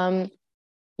okay.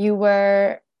 You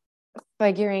were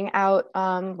figuring out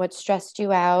what stressed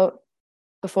you out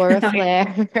before a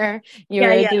flare. You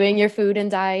were doing your food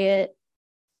and diet.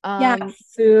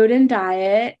 Food and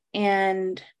diet,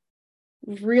 and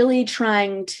really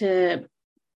trying to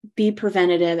be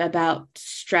preventative about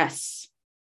stress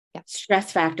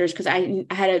factors. Because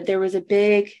there was a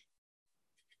big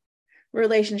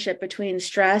relationship between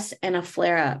stress and a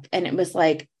flare up. And it was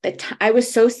like I was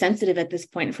so sensitive at this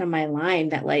point from my Lyme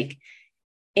that like,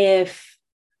 if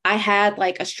I had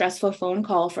like a stressful phone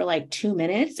call for like 2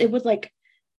 minutes, it would like,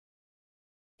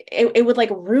 it would like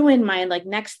ruin my like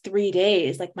next 3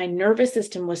 days. Like my nervous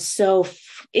system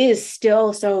is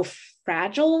still so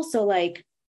fragile. So like,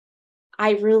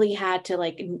 I really had to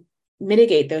like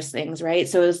mitigate those things. Right.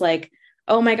 So it was like,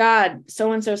 oh my God,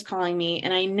 so-and-so's calling me.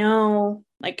 And I know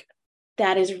like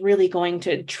that is really going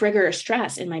to trigger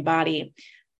stress in my body.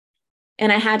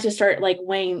 And I had to start like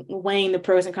weighing the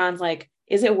pros and cons, like,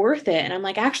 is it worth it? And I'm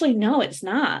like, actually, no, it's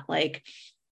not. Like,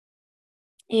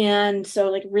 and so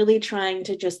like really trying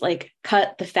to just like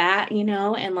cut the fat,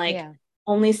 and like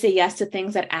only say yes to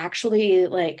things that actually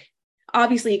like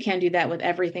obviously you can't do that with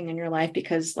everything in your life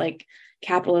because like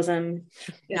capitalism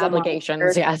is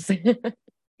obligations. Yes.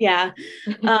 Yeah.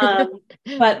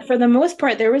 But for the most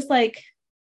part, there was like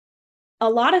a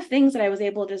lot of things that I was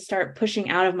able to start pushing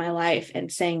out of my life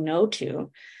and saying no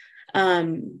to.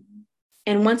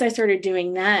 And once I started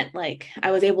doing that, like I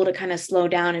was able to kind of slow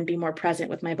down and be more present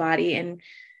with my body. And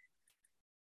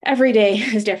every day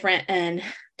is different and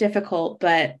difficult,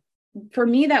 but for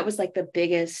me, that was like the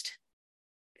biggest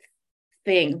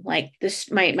thing. Like this,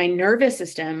 my nervous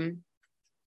system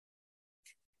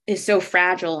is so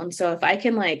fragile. And so if I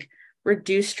can like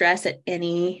reduce stress from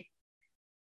any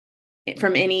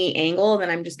angle, then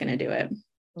I'm just going to do it.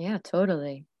 Yeah,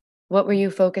 totally. What were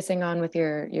you focusing on with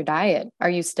your diet? Are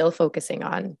you still focusing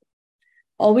on?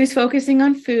 Always focusing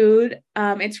on food.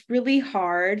 It's really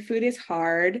hard. Food is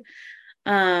hard.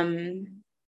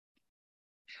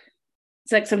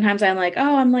 It's like sometimes I'm like,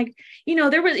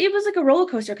 it was like a roller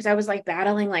coaster because I was like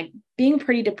battling, like being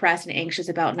pretty depressed and anxious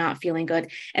about not feeling good.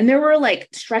 And there were like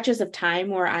stretches of time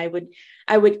where I would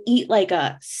eat like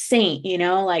a saint,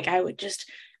 like I would just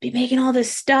be making all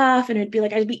this stuff and it'd be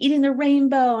like, I'd be eating the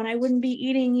rainbow and I wouldn't be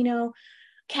eating,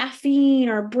 caffeine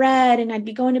or bread, and I'd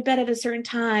be going to bed at a certain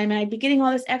time and I'd be getting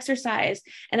all this exercise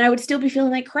and I would still be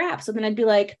feeling like crap. So then I'd be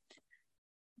like,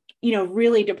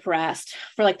 really depressed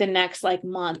for like the next like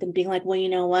month and being like, well, you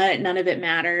know what? None of it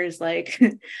matters. Like,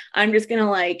 I'm just going to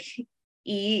like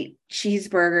eat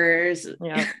cheeseburgers.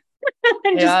 Yeah.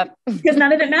 And just because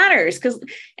none of it matters.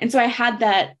 And so I had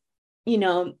that,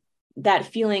 that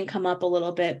feeling come up a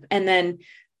little bit, and then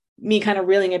me kind of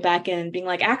reeling it back in and being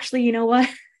like, actually, you know what?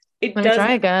 It does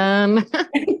try again.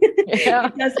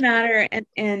 It does matter.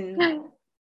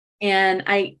 And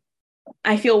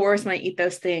I feel worse when I eat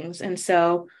those things. And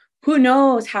so who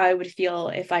knows how I would feel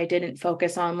if I didn't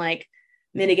focus on like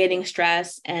mitigating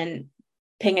stress and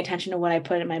paying attention to what I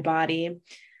put in my body.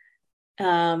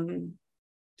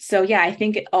 So yeah, I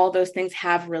think all those things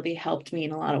have really helped me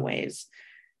in a lot of ways.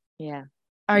 Yeah.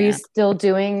 Are you still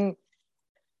doing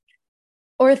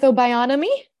orthobiotomy?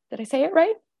 Did I say it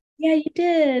right? Yeah, you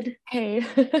did. Hey,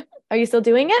 are you still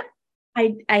doing it?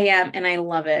 I am, and I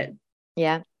love it.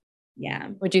 Yeah. Yeah.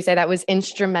 Would you say that was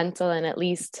instrumental in at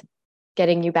least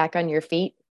getting you back on your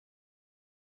feet?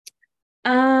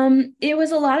 It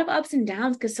was a lot of ups and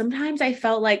downs because sometimes I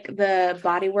felt like the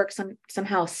body work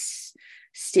somehow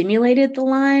stimulated the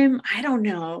Lyme. I don't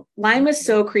know. Lyme was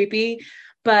so creepy.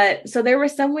 But so there were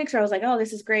some weeks where I was like, oh,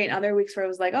 this is great. Other weeks where I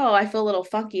was like, oh, I feel a little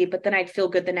funky, but then I'd feel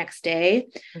good the next day.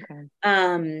 Okay.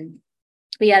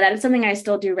 But yeah, that is something I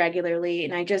still do regularly.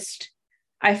 And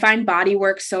I find body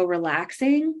work so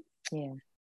relaxing. Yeah.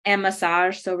 And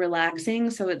massage so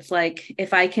relaxing. So it's like,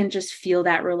 if I can just feel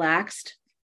that relaxed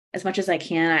as much as I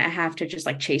can, I have to just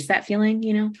like chase that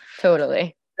feeling,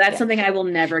 Totally. That's something I will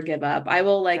never give up. I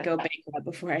will like go bankrupt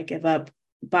before I give up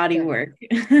body work.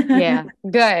 Yeah.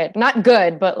 Good. Not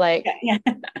good, but like, yeah.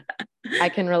 I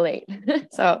can relate.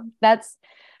 So that's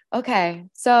okay.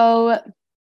 So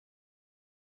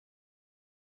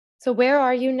where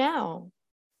are you now?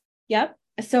 Yep.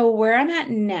 So where I'm at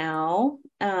now,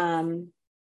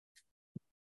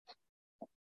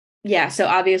 so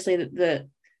obviously the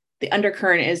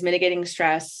undercurrent is mitigating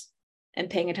stress and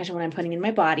paying attention to what I'm putting in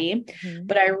my body. Mm-hmm.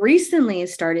 But I recently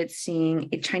started seeing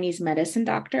a Chinese medicine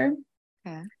doctor.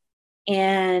 Okay.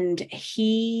 And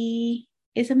he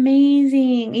is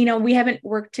amazing. We haven't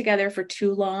worked together for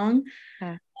too long.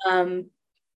 Okay.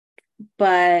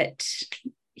 But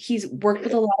he's worked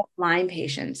with a lot of Lyme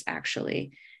patients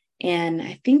actually. And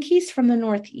I think he's from the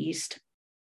Northeast.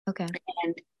 Okay.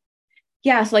 And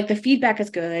yeah, so like the feedback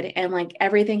is good and like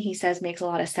everything he says makes a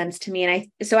lot of sense to me. And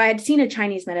I had seen a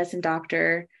Chinese medicine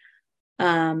doctor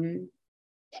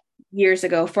years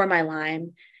ago for my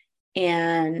Lyme,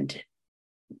 and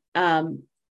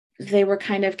they were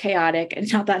kind of chaotic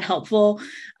and not that helpful,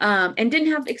 and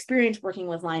didn't have experience working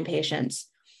with Lyme patients.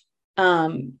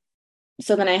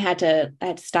 So then I had to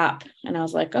stop, and I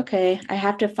was like, okay,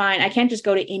 I can't just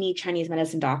go to any Chinese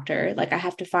medicine doctor. Like I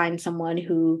have to find someone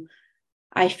who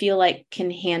I feel like can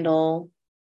handle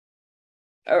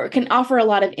or can offer a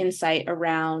lot of insight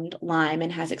around Lyme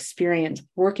and has experience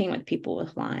working with people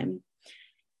with Lyme.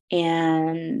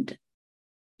 And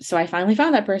so I finally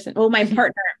found that person. Well, my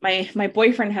partner, my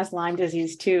boyfriend has Lyme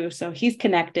disease too. So he's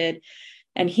connected,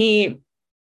 and he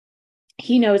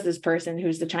knows this person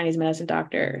who's the Chinese medicine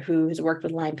doctor who has worked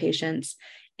with Lyme patients.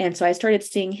 And so I started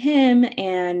seeing him,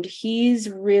 and he's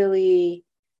really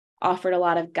offered a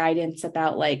lot of guidance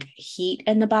about like heat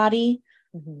in the body,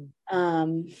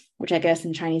 mm-hmm. Which I guess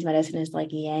in Chinese medicine is like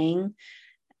yang.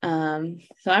 So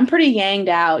I'm pretty yanged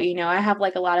out, I have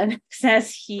like a lot of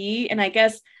excess heat, and I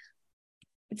guess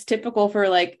it's typical for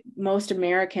like most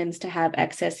Americans to have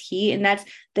excess heat. And that's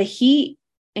the heat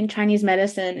in Chinese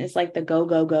medicine is like the go,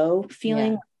 go, go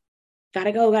feeling.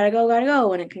 Gotta go, gotta go, gotta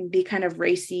go. And it can be kind of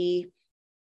racy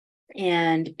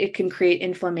and it can create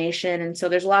inflammation. And so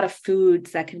there's a lot of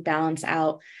foods that can balance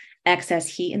out excess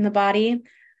heat in the body.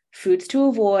 Foods to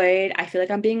avoid. I feel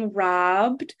like I'm being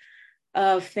robbed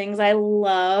of things I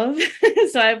love.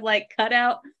 So I've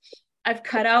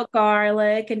cut out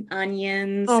garlic and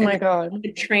onions. Oh my and God.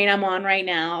 the train I'm on right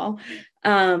now.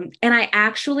 And I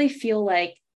actually feel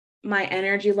like my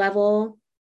energy level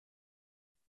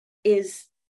is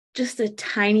just a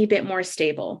tiny bit more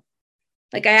stable.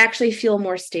 Like I actually feel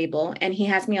more stable. And he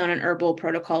has me on an herbal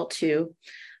protocol too.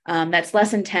 That's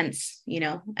less intense,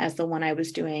 as the one I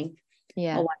was doing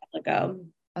a while ago.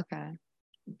 Okay.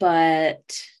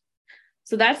 But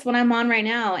so that's what I'm on right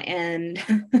now. And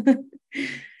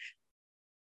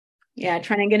yeah,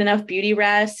 trying to get enough beauty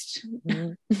rest,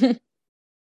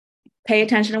 pay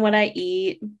attention to what I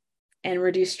eat and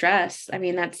reduce stress. I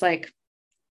mean, that's like,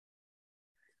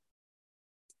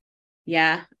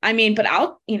 yeah, I mean, but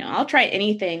I'll try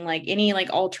anything, like any like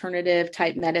alternative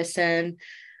type medicine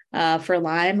for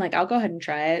Lyme. Like I'll go ahead and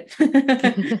try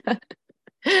it.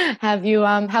 Have you,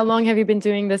 how long have you been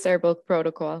doing this herbal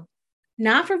protocol?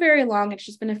 Not for very long. It's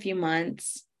just been a few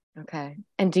months. Okay.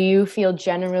 And do you feel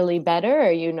generally better?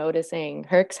 Are you noticing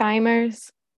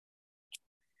Herxheimer's?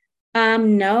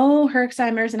 No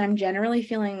Herxheimer's, and I'm generally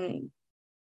feeling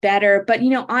better. But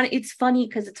it's funny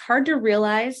because it's hard to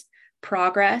realize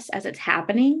progress as it's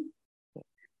happening.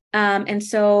 And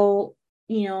so,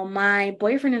 my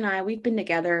boyfriend and I, we've been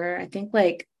together, I think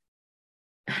like,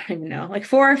 I don't even know, like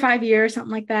 4 or 5 years,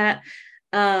 something like that.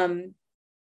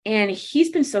 And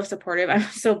he's been so supportive. I'm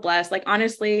so blessed. Like,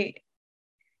 honestly,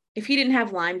 if he didn't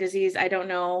have Lyme disease, I don't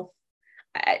know.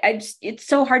 I just, it's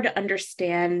so hard to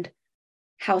understand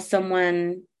what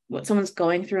someone's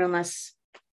going through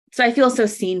so I feel so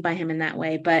seen by him in that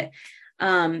way. But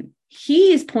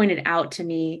he's pointed out to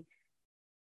me,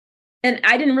 and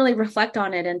I didn't really reflect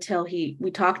on it until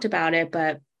we talked about it,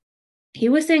 but he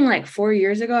was saying like 4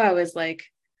 years ago, I was like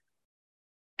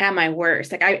at my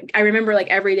worst. Like I remember like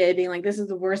every day being like, this is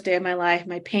the worst day of my life.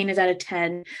 My pain is at a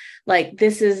 10. Like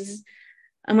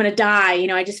I'm going to die.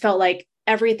 I just felt like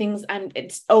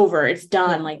it's over. It's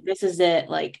done. Yeah. Like, this is it.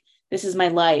 Like, this is my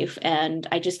life. And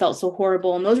I just felt so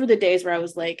horrible. And those were the days where I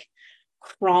was like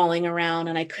crawling around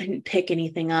and I couldn't pick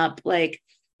anything up. Like,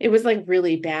 it was like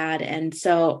really bad. And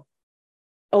so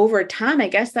over time, I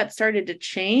guess that started to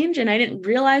change and I didn't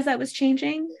realize that was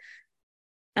changing.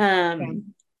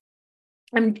 I'm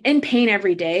in pain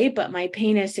every day, but my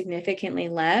pain is significantly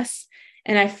less.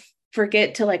 And I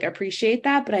forget to like appreciate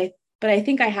that. But I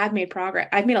think I have made progress.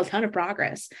 I've made a ton of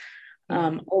progress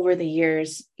over the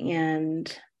years.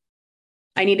 And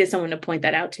I needed someone to point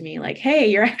that out to me. Like, hey,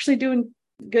 you're actually doing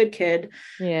good, kid.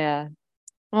 Yeah.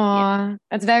 Aw,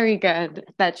 that's very good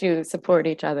that you support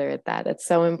each other at that. It's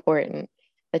so important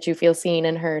that you feel seen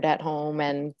and heard at home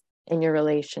and in your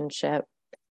relationship.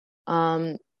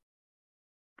 I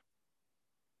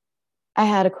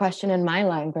had a question in my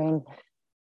Lyme brain.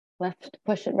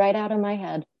 Push it right out of my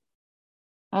head.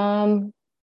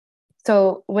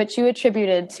 So what you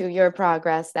attributed to your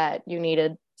progress that you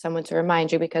needed someone to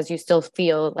remind you because you still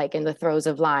feel like in the throes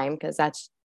of Lyme, because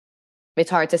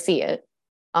it's hard to see it.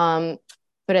 But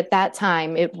at that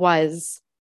time it was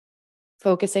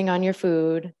focusing on your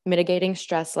food, mitigating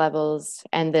stress levels,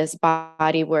 and this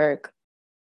body work,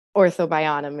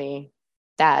 orthobiotomy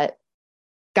that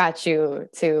got you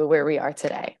to where we are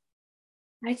today.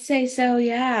 I'd say so,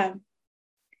 yeah.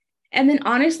 And then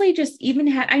honestly, just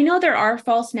even I know there are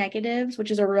false negatives,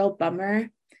 which is a real bummer.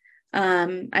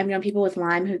 I've known people with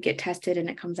Lyme who get tested and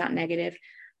it comes out negative,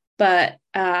 but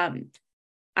I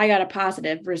got a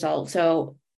positive result.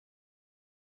 So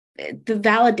the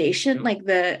validation,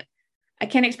 I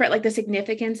can't express like the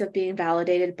significance of being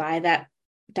validated by that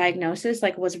diagnosis,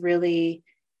 like was really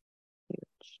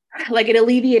like it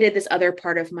alleviated this other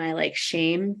part of my like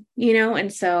shame,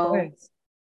 and so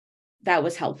that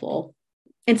was helpful.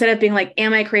 Instead of being like,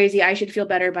 am I crazy? I should feel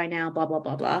better by now, blah, blah,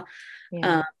 blah, blah.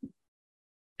 Yeah.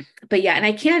 But yeah, and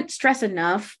I can't stress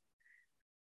enough,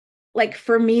 like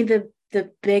for me, the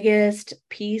biggest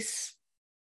piece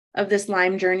of this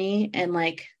Lyme journey and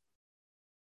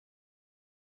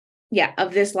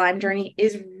of this Lyme journey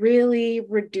is really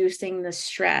reducing the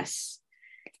stress.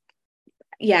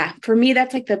 Yeah, for me,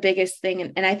 that's like the biggest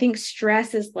thing. And I think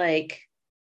stress is like,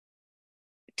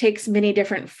 takes many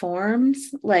different forms.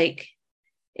 Like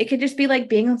it could just be like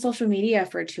being on social media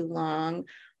for too long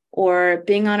or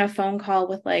being on a phone call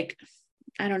with like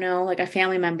I don't know, like a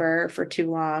family member for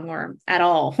too long or at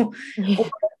all. Or,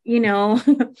 you know,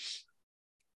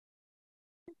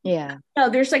 Yeah. no,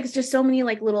 there's like just so many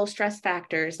like little stress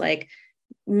factors, like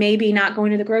maybe not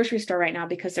going to the grocery store right now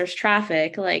because there's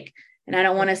traffic, like, and I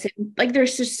don't want to sit, like,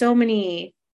 there's just so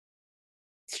many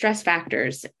stress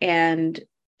factors. And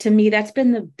to me, that's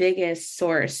been the biggest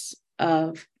source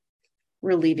of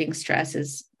relieving stress,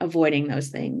 is avoiding those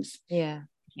things. Yeah.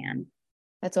 Can.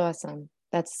 That's awesome.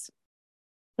 That's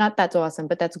awesome,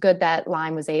 but that's good that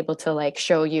Lyme was able to like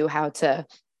show you how to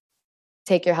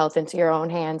take your health into your own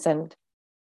hands and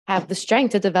have the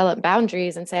strength to develop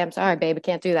boundaries and say, I'm sorry, babe, I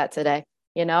can't do that today.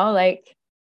 You know, like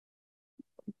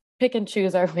pick and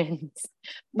choose our wins.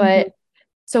 But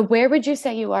so where would you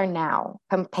say you are now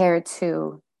compared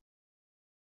to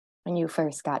when you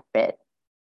first got bit?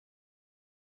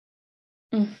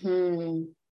 I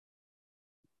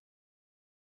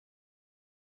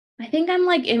think I'm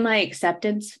like in my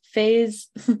acceptance phase.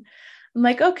 I'm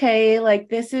like, okay, like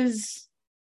this is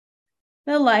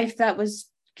the life that was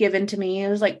given to me. It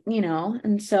was like, you know,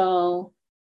 and so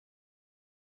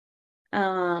it's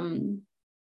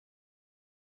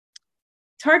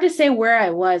hard to say where I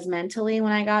was mentally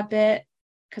when I got bit,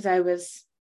 because I was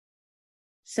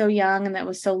so young and that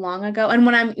was so long ago. And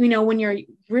when I'm, you know, when you're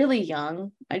really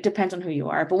young, it depends on who you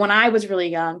are. But when I was really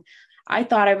young, I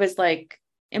thought I was like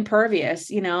impervious,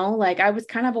 you know, like I was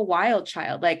kind of a wild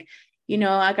child. Like, you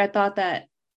know, like I thought that,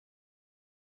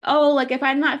 oh, like if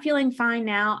I'm not feeling fine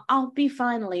now, I'll be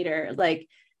fine later. Like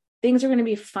things are going to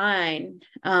be fine.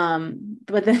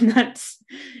 But then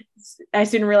I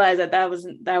soon realized that that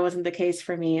wasn't the case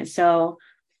for me. So,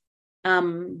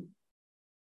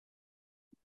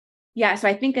 yeah, so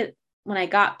I think when I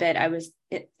got bit, I was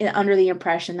under the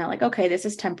impression that like, okay, this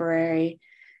is temporary.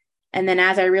 And then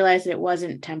as I realized it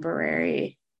wasn't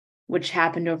temporary, which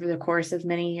happened over the course of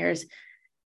many years,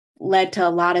 led to a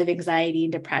lot of anxiety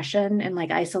and depression and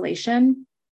like isolation.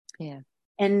 Yeah.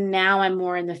 And now I'm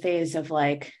more in the phase of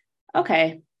like,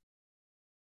 okay,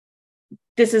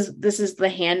 this is the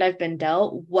hand I've been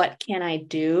dealt. What can I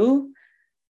do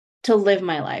to live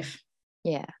my life?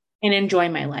 Yeah. And enjoy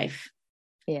my life?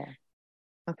 Yeah.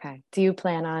 Okay. Do you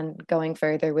plan on going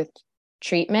further with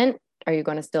treatment? Are you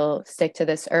going to still stick to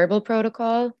this herbal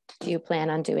protocol? Do you plan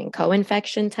on doing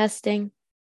co-infection testing?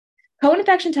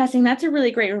 Co-infection testing, that's a really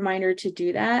great reminder to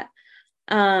do that.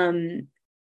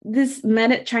 This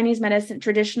Chinese medicine,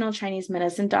 traditional Chinese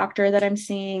medicine doctor that I'm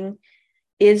seeing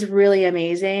is really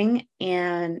amazing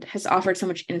and has offered so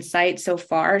much insight so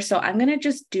far. So I'm going to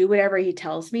just do whatever he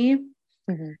tells me,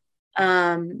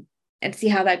 and see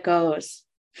how that goes.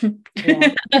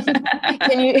 Yeah.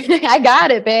 I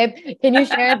got it, babe. Can you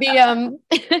share the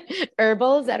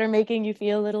herbals that are making you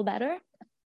feel a little better?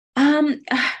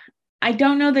 I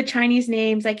don't know the Chinese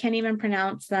names. I can't even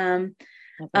pronounce them.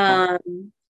 Okay.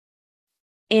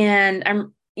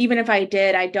 And even if I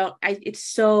did, it's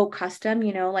so custom,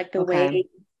 you know, like the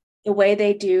way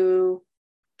they do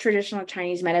traditional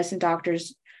Chinese medicine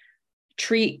doctors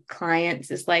treat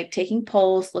clients is like taking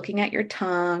pulse, looking at your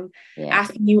tongue,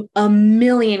 asking you a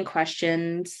million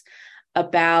questions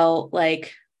about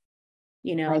like,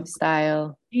 you know,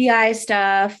 lifestyle, GI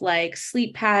stuff, like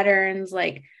sleep patterns,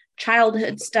 like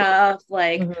childhood stuff,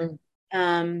 like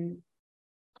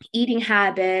eating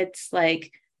habits,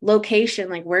 like location,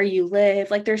 like where you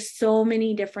live. Like there's so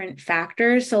many different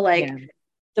factors. So like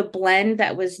the blend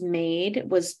that was made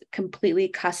was completely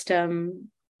customized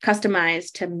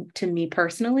to me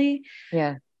personally.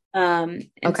 Yeah. And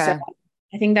so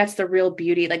I think that's the real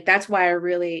beauty. Like that's why I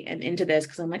really am into this,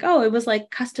 because I'm like, oh, it was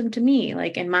like custom to me,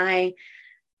 like in my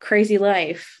crazy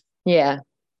life. Yeah.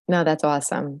 No, that's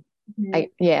awesome.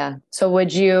 So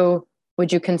would you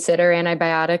consider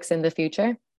antibiotics in the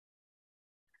future?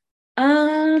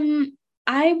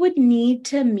 I would need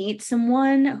to meet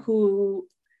someone who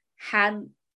had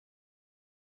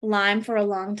Lyme for a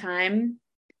long time.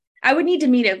 I would need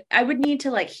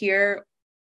to like hear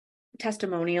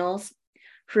testimonials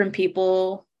from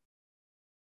people.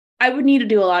 I would need to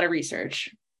do a lot of research,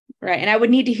 right? And I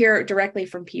would need to hear directly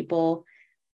from people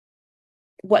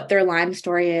what their Lyme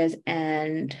story is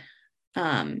and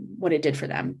what it did for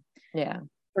them. Yeah.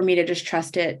 For me to just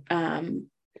trust it.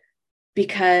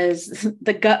 Because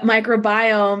the gut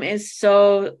microbiome is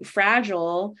so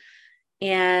fragile,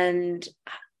 and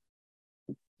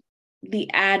the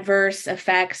adverse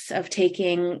effects of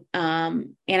taking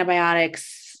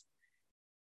antibiotics,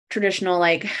 traditional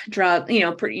like drug,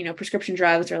 prescription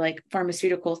drugs or like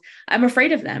pharmaceuticals, I'm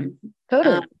afraid of them.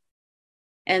 Totally.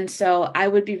 And so I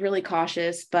would be really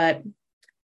cautious, but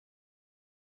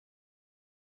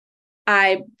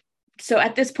I so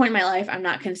at this point in my life, I'm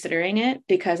not considering it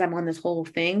because I'm on this whole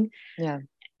thing. Yeah.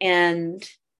 And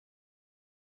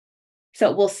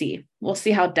so we'll see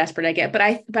how desperate I get. But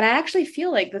I actually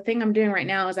feel like the thing I'm doing right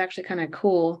now is actually kind of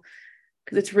cool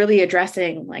because it's really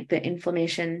addressing like the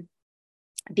inflammation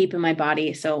deep in my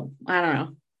body. So I don't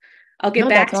know. I'll get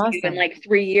back to you in like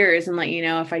 3 years and let you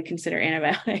know if I consider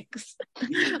antibiotics.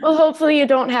 Well, hopefully you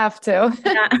don't have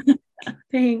to.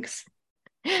 Thanks.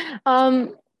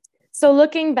 So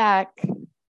looking back,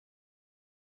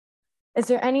 is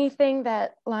there anything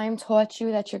that Lyme taught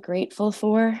you that you're grateful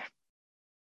for?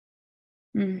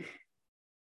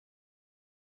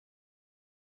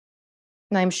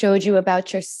 Lyme showed you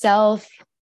about yourself,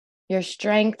 your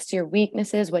strengths, your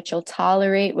weaknesses, what you'll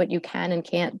tolerate, what you can and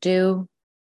can't do.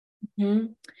 Mm-hmm.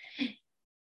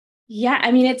 Yeah,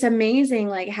 I mean, it's amazing,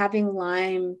 like having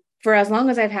Lyme for as long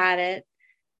as I've had it.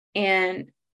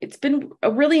 And it's been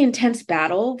a really intense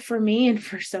battle for me and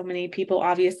for so many people,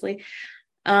 obviously.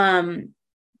 But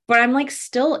I'm like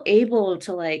still able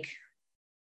to like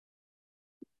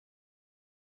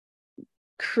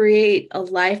create a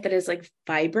life that is like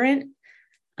vibrant.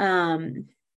 And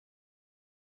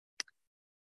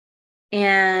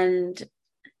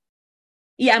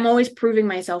yeah, I'm always proving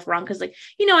myself wrong because like,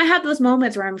 I have those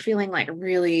moments where I'm feeling like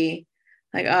really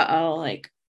like,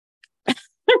 like I'm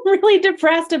really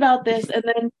depressed about this.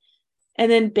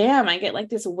 And then bam, I get like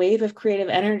this wave of creative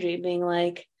energy being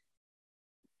like,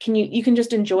 you can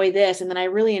just enjoy this. And then I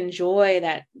really enjoy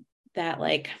that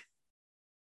like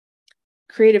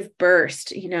creative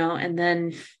burst, and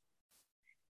then,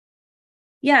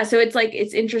 yeah. So it's like,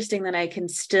 it's interesting that I can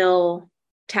still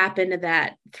tap into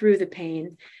that through the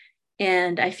pain.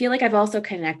 And I feel like I've also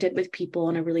connected with people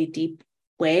in a really deep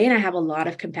way. And I have a lot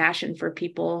of compassion for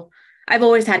people. I've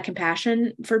always had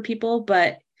compassion for people,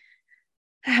 but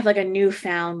I have like a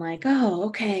newfound, like, oh,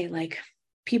 okay. Like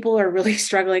people are really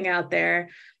struggling out there,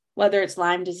 whether it's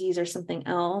Lyme disease or something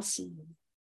else.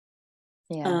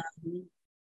 Yeah.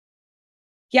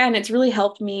 Yeah. And it's really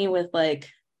helped me with like,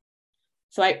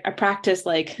 so I practice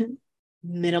like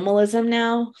minimalism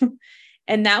now.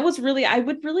 And that was really, I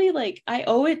would really like, I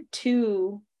owe it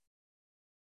to,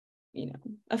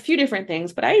 a few different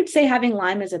things, but I'd say having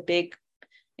Lyme is a big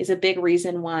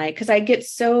reason why, because I get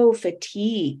so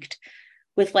fatigued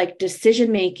with like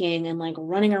decision making and like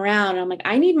running around. And I'm like,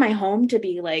 I need my home to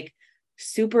be like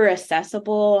super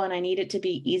accessible and I need it to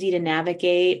be easy to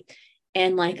navigate.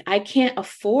 And like, I can't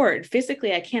afford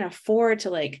to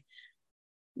like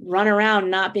run around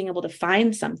not being able to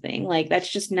find something. Like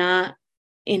that's just not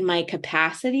in my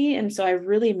capacity. And so I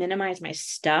really minimize my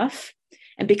stuff.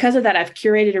 And because of that, I've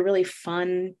curated a really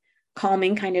fun,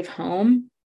 calming kind of home.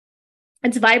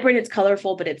 It's vibrant, it's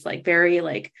colorful, but it's like very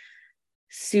like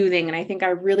soothing. And I think I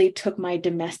really took my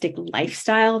domestic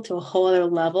lifestyle to a whole other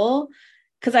level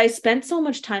because I spent so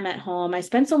much time at home. I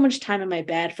spent so much time in my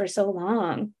bed for so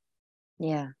long.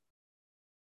 Yeah.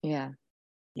 Yeah.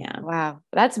 Wow.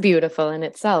 That's beautiful in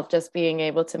itself, just being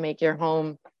able to make your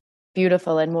home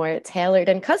beautiful and more tailored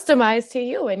and customized to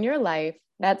you and your life.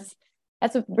 That's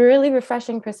a really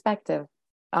refreshing perspective.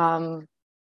 I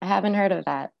haven't heard of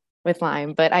that with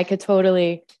Lyme, but I could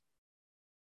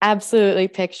absolutely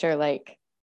picture like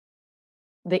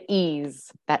the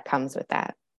ease that comes with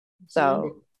that.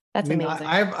 So that's amazing.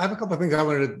 I have a couple of things I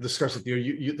wanted to discuss with you.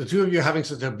 You the two of you are having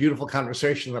such a beautiful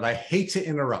conversation that I hate to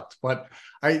interrupt, but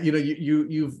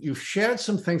you've shared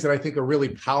some things that I think are really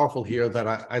powerful here that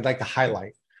I'd like to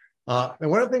highlight. And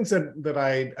one of the things that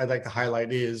I'd like to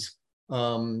highlight is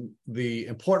the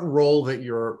important role that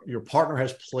your partner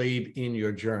has played in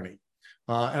your journey.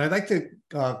 And I'd like to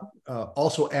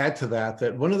also add to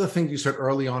that one of the things you said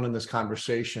early on in this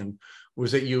conversation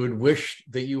was that you would wish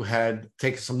that you had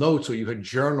taken some notes or you had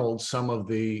journaled some of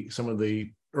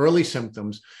the early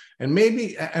symptoms. And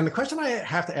the question I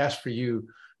have to ask for you,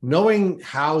 knowing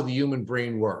how the human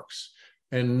brain works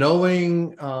and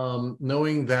knowing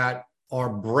that our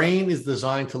brain is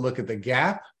designed to look at the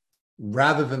gap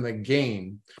rather than the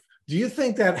gain. Do you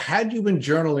think that had you been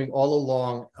journaling all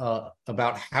along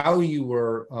about how you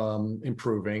were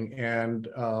improving and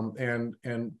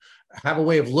have a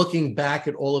way of looking back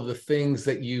at all of the things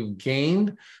that you've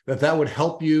gained, that would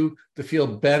help you to feel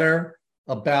better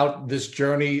about this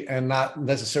journey and not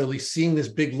necessarily seeing this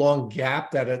big, long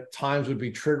gap that at times would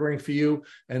be triggering for you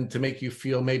and to make you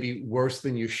feel maybe worse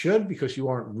than you should because you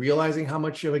aren't realizing how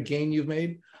much of a gain you've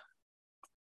made?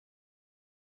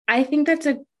 I think that's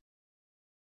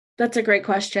a great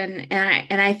question.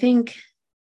 And I think,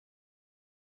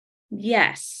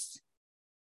 yes,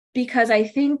 because I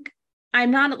think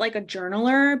I'm not like a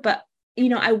journaler, but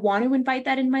I want to invite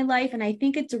that in my life. And I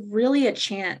think it's really a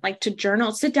chance, like, to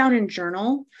journal, sit down and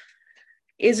journal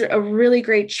is a really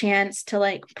great chance to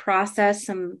like process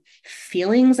some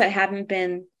feelings that haven't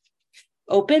been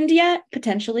opened yet,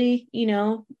 potentially,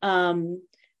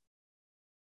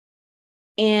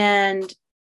 and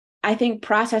I think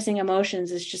processing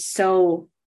emotions is just so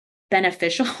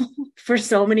beneficial for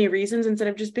so many reasons, instead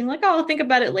of just being like, oh, I'll think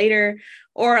about it later.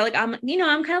 Or like, I'm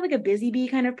kind of like a busy bee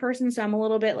kind of person. So I'm a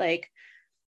little bit like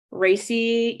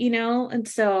racy, and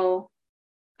so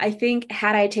I think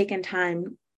had I taken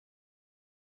time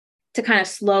to kind of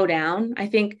slow down, I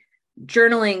think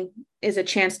journaling is a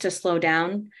chance to slow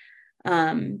down.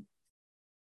 And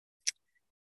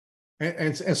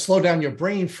slow down your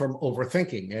brain from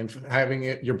overthinking and having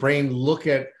your brain look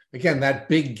at, again, that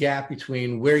big gap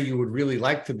between where you would really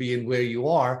like to be and where you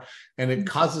are. And it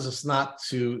causes us not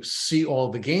to see all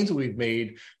the gains that we've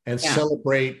made and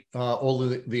celebrate all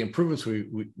of the improvements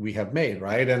we have made,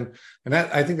 right? And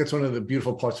that, I think that's one of the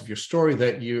beautiful parts of your story,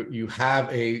 that you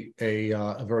have a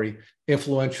very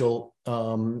influential,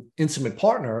 intimate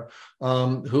partner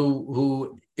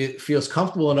who it feels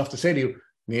comfortable enough to say to you,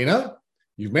 Nina,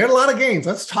 you've made a lot of gains.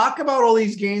 Let's talk about all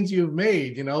these gains you've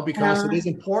made, because it is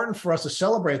important for us to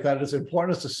celebrate that. It's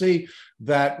important for us to see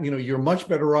that, you're much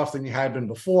better off than you had been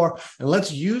before. And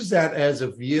let's use that as a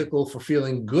vehicle for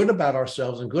feeling good about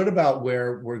ourselves and good about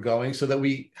where we're going, so that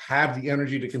we have the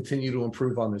energy to continue to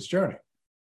improve on this journey.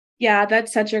 Yeah,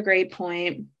 that's such a great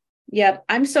point. Yep.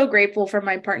 I'm so grateful for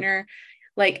my partner.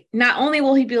 Like, not only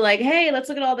will he be like, hey, let's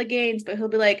look at all the gains, but he'll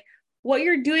be like, what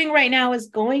you're doing right now is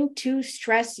going to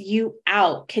stress you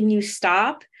out. Can you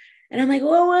stop? And I'm like,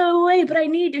 whoa, wait, but I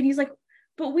need to. And he's like,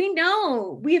 but we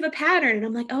know we have a pattern. And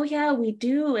I'm like, oh yeah, we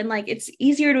do. And like, it's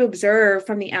easier to observe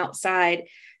from the outside.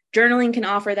 Journaling can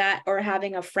offer that, or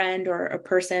having a friend or a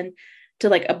person to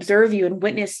like observe you and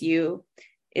witness you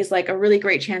is like a really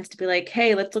great chance to be like,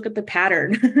 hey, let's look at the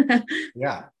pattern.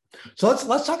 Yeah. So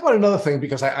let's talk about another thing,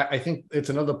 because I think it's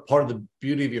another part of the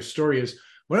beauty of your story is,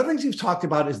 one of the things you've talked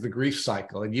about is the grief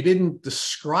cycle, and you didn't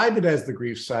describe it as the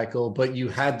grief cycle, but you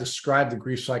had described the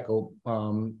grief cycle,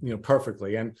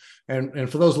 perfectly. And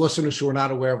for those listeners who are not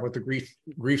aware of what the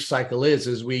grief cycle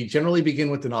is we generally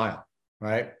begin with denial,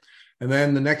 right? And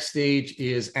then the next stage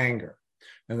is anger,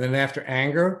 and then after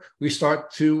anger, we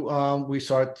start to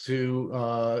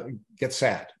get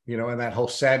sad, and that whole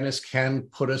sadness can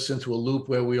put us into a loop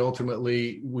where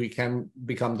we can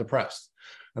become depressed.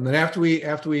 And then after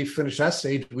we finish that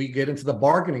stage, we get into the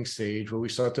bargaining stage, where we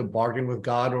start to bargain with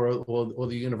God or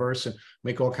the universe and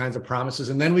make all kinds of promises.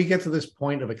 And then we get to this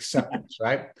point of acceptance,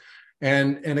 right?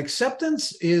 And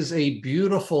acceptance is a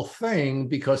beautiful thing,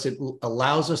 because it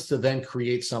allows us to then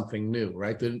create something new,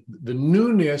 right? The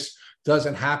newness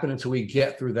doesn't happen until we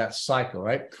get through that cycle,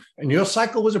 right? And your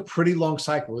cycle was a pretty long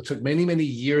cycle. It took many, many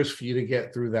years for you to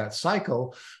get through that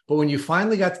cycle. But when you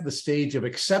finally got to the stage of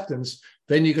acceptance,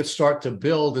 then you could start to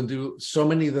build and do so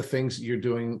many of the things that you're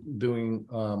doing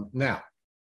now.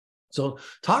 So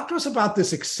talk to us about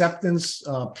this acceptance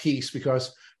piece,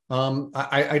 because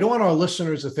I don't want our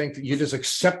listeners to think that you're just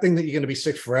accepting that you're going to be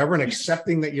sick forever, and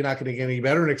accepting that you're not going to get any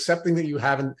better, and accepting that you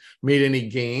haven't made any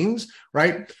gains,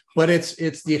 right? But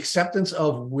it's the acceptance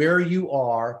of where you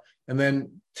are, and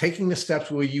then taking the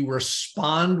steps where you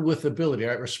respond with ability,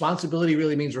 right? Responsibility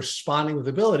really means responding with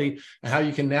ability, and how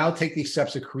you can now take these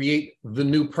steps to create the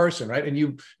new person, right? And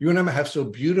you and Emma have so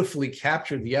beautifully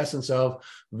captured the essence of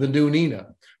the new Nina,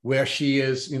 where she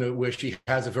is, where she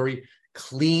has a very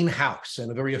clean house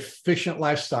and a very efficient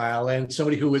lifestyle, and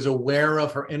somebody who is aware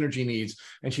of her energy needs,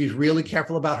 and she's really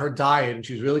careful about her diet, and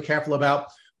she's really careful about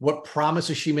what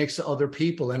promises she makes to other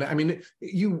people. And I mean,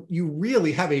 you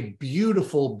really have a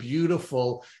beautiful,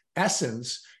 beautiful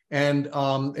essence, and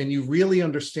you really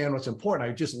understand what's important.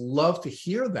 I just love to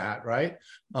hear that, right?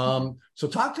 So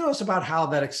talk to us about how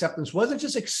that acceptance wasn't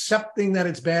just accepting that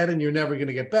it's bad and you're never going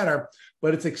to get better,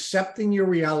 but it's accepting your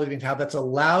reality, and how that's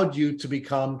allowed you to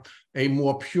become a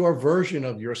more pure version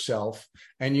of yourself,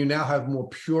 and you now have more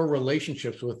pure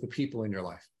relationships with the people in your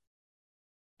life.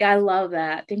 Yeah, I love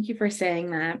that. Thank you for saying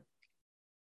that.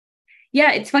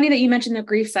 Yeah, it's funny that you mentioned the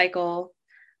grief cycle,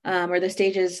 or the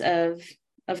stages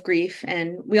of grief.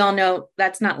 And we all know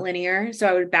that's not linear. So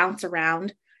I would bounce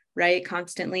around, right?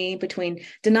 Constantly between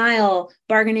denial,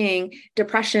 bargaining,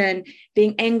 depression,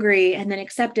 being angry, and then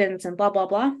acceptance, and blah, blah,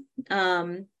 blah.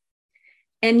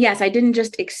 And yes, I didn't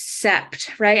just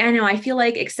accept, right? I know, I feel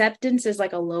like acceptance is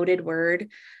like a loaded word.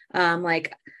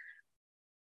 Like,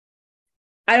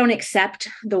 I don't accept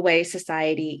the way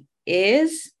society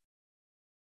is,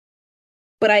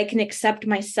 but I can accept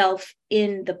myself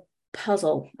in the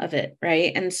puzzle of it,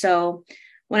 right? And so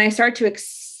when I start to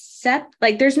accept,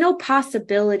 like, there's no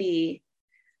possibility.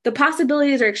 The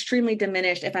possibilities are extremely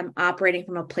diminished if I'm operating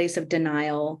from a place of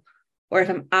denial, or if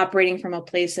I'm operating from a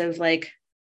place of like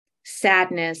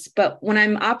sadness. But when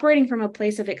I'm operating from a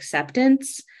place of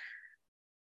acceptance,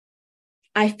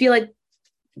 I feel like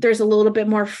there's a little bit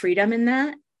more freedom in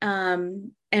that,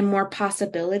 and more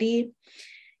possibility.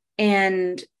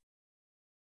 And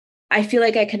I feel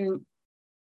like I can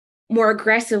more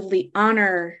aggressively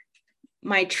honor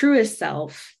my truest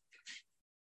self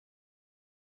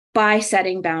by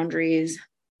setting boundaries,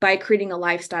 by creating a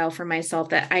lifestyle for myself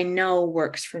that I know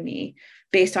works for me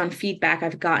based on feedback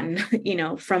I've gotten,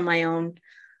 from my own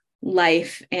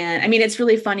life. And I mean, it's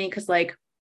really funny because like,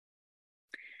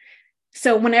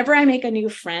 so whenever I make a new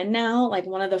friend now, like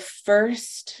one of the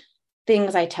first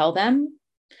things I tell them,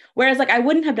 whereas like I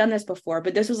wouldn't have done this before,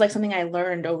 but this was like something I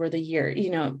learned over the year,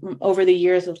 over the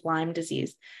years with Lyme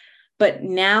disease. But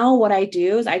now what I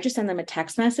do is I just send them a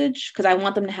text message because I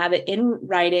want them to have it in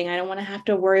writing. I don't want to have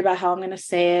to worry about how I'm going to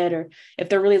say it or if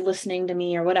they're really listening to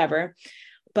me or whatever.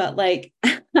 But like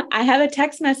I have a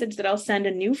text message that I'll send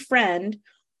a new friend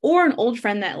or an old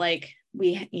friend that like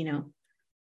we,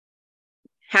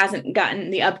 hasn't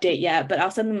gotten the update yet, but I'll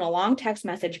send them a long text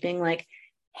message being like,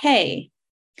 hey,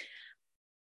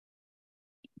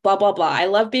 blah, blah, blah. I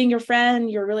love being your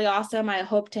friend. You're really awesome. I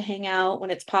hope to hang out when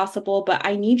it's possible, but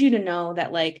I need you to know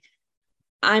that like,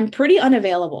 I'm pretty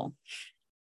unavailable.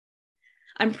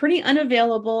 I'm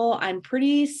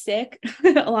pretty sick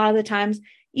a lot of the times.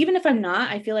 Even if I'm not,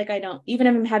 I feel like even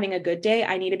if I'm having a good day,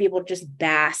 I need to be able to just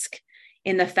bask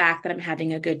in the fact that I'm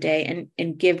having a good day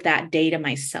and give that day to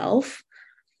myself.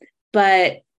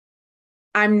 But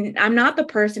I'm not the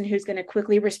person who's going to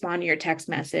quickly respond to your text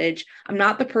message. I'm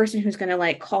not the person who's going to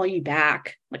like call you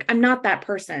back. Like I'm not that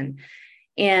person.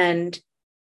 And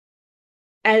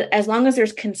as long as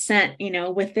there's consent,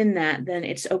 within that, then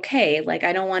it's okay. Like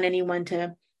I don't want anyone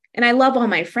to, and I love all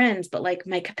my friends, but like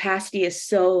my capacity is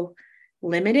so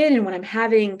limited. And when I'm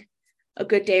having a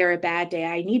good day or a bad day,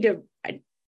 it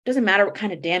doesn't matter what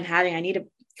kind of day I'm having. I need to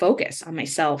focus on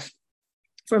myself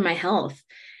for my health.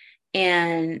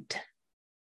 And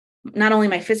not only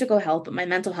my physical health, but my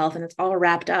mental health. And it's all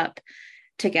wrapped up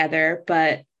together.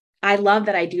 But I love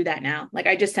that I do that now. Like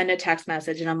I just send a text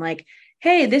message and I'm like,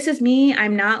 hey, this is me.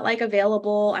 I'm not like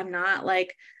available. I'm not going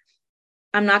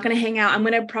to hang out.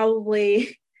 You're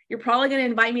probably going to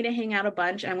invite me to hang out a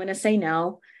bunch. I'm going to say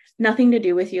no, nothing to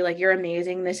do with you. Like you're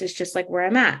amazing. This is just like where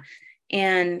I'm at.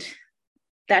 And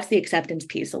that's the acceptance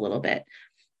piece a little bit.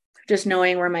 Just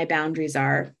knowing where my boundaries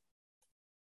are.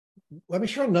 Let me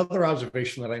share another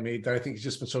observation that I made that I think has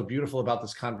just been so beautiful about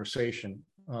this conversation.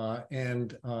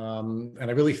 And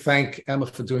I really thank Emma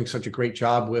for doing such a great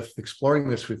job with exploring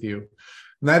this with you.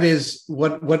 And that is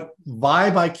what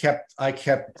vibe I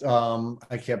kept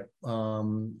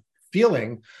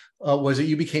feeling was that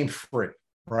you became free,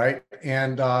 right?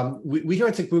 And we here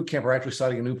at Tick Boot Camp are actually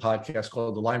starting a new podcast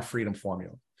called the Lyme Freedom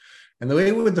Formula. And the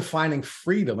way we were defining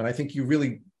freedom, and I think you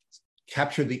really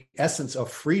captured the essence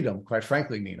of freedom, quite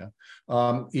frankly, Nina,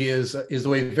 is the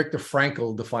way Viktor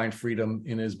Frankl defined freedom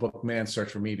in his book, Man's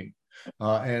Search for Meaning.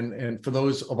 And for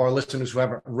those of our listeners who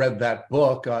haven't read that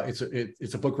book,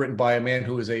 it's a book written by a man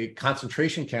who was a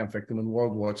concentration camp victim in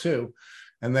World War II,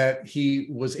 and that he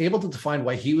was able to define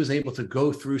why he was able to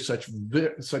go through such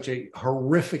a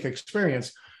horrific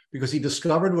experience, because he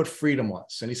discovered what freedom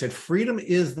was. And he said, freedom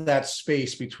is that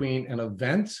space between an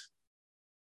event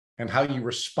and how you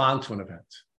respond to an event.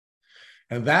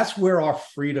 And that's where our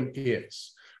freedom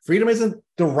is. Freedom isn't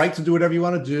the right to do whatever you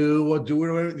want to do or do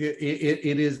whatever.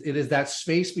 It is that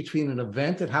space between an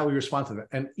event and how we respond to it.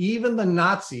 And even the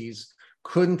Nazis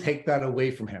couldn't take that away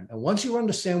from him. And once you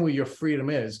understand where your freedom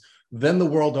is, then the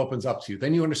world opens up to you.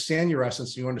 Then you understand your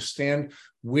essence. You understand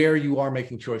where you are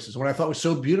making choices. What I thought was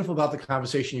so beautiful about the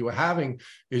conversation you were having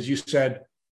is you said,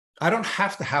 I don't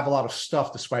have to have a lot of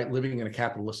stuff despite living in a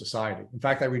capitalist society. In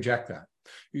fact, I reject that.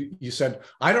 You said,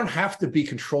 I don't have to be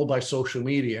controlled by social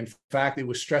media. In fact, it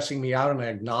was stressing me out, and I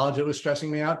acknowledge it was stressing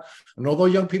me out. And although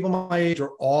young people my age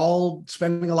are all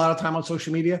spending a lot of time on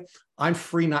social media, I'm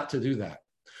free not to do that.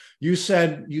 You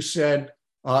said,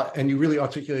 and you really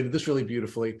articulated this really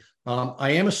beautifully,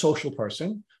 I am a social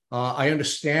person. I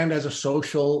understand as a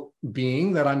social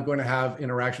being that I'm going to have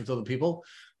interactions with other people,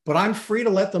 but I'm free to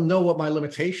let them know what my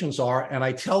limitations are. And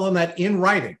I tell them that in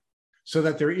writing, so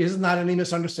that there is not any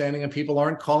misunderstanding and people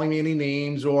aren't calling me any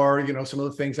names or, some of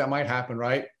the things that might happen,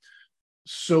 right?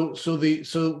 So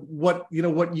what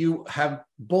you have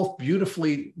both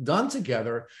beautifully done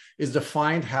together is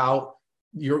defined how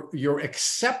your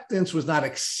acceptance was not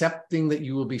accepting that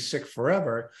you will be sick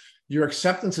forever. Your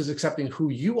acceptance is accepting who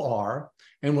you are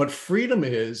and what freedom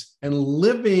is, and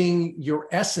living your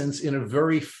essence in a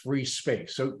very free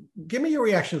space. So give me your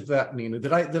reaction to that, Nina.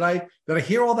 Did I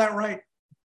hear all that right?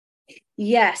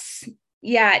 Yes.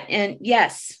 Yeah. And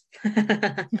yes.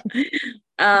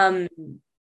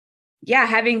 Yeah,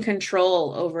 having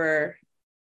control over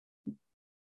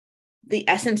the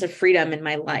essence of freedom in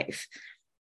my life.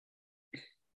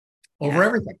 Over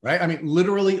everything, right? I mean,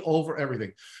 literally over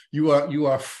everything. You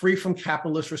are free from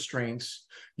capitalist restraints.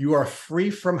 You are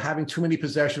free from having too many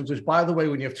possessions, which, by the way,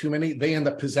 when you have too many, they end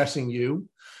up possessing you.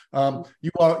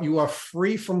 You are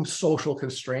free from social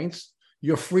constraints.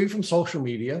 You're free from social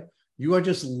media. You are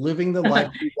just living the life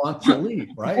you want to lead,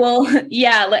 right? Well,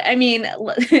 yeah, I mean,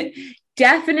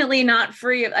 definitely not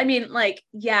free of, I mean, like,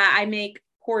 yeah, I make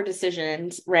poor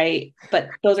decisions, right? But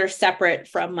those are separate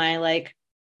from my, like,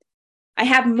 I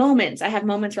have moments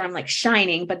where I'm like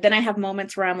shining, but then I have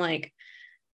moments where I'm like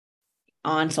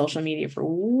on social media for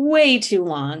way too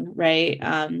long, right?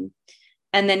 And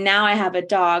then now I have a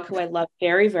dog who I love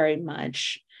very, very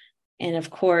much. And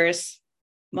of course,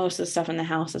 most of the stuff in the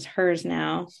house is hers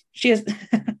now. She has,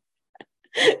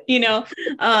 you know,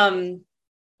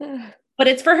 but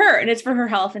it's for her and it's for her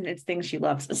health and it's things she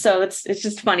loves. So it's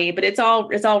just funny, but it's all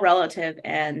relative.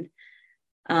 And,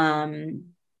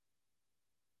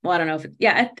 well, I don't know if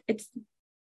I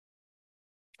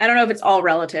don't know if it's all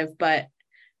relative, but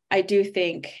I do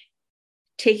think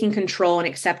taking control and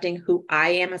accepting who I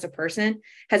am as a person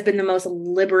has been the most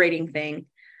liberating thing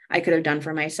I could have done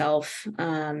for myself.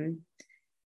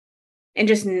 And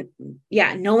just,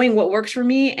 knowing what works for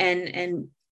me and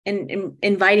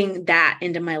inviting that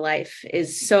into my life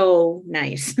is so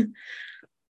nice.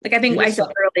 Like, I think I said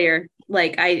earlier,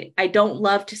 like, I don't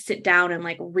love to sit down and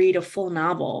like read a full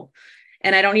novel,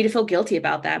 and I don't need to feel guilty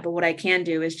about that. But what I can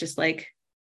do is just like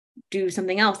do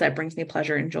something else that brings me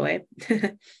pleasure and joy.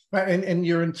 Right. And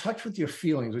you're in touch with your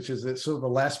feelings, which is sort of the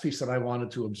last piece that I wanted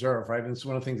to observe, right? And it's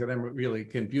one of the things that Emma really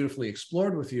can beautifully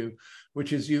explored with you,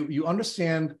 which is you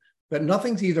understand that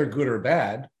nothing's either good or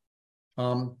bad.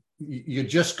 You're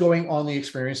just going on the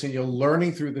experience and you're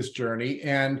learning through this journey,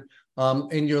 and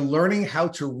you're learning how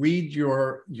to read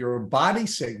your body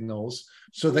signals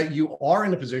so that you are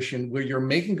in a position where you're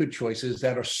making good choices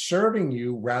that are serving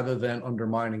you rather than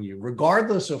undermining you,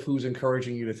 regardless of who's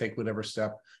encouraging you to take whatever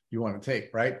step you want to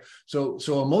take, right? So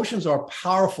emotions are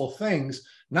powerful things,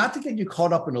 not to get you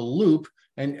caught up in a loop.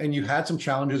 And you had some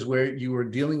challenges where you were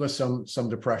dealing with some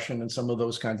depression and some of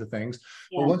those kinds of things.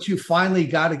 Yeah. But once you finally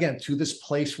got, again, to this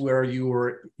place where you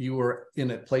were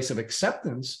in a place of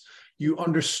acceptance, you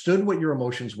understood what your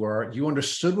emotions were. You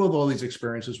understood what all these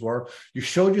experiences were. You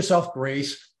showed yourself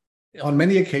grace on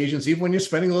many occasions, even when you're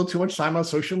spending a little too much time on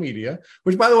social media,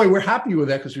 which, by the way, we're happy with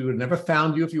that because we would have never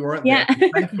found you if you weren't there.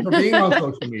 Thank you for being on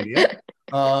social media.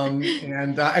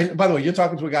 And by the way, you're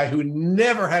talking to a guy who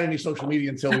never had any social media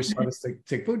until we started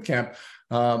Tick Boot Camp,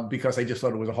 because I just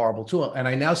thought it was a horrible tool. And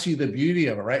I now see the beauty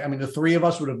of it, right? I mean, the three of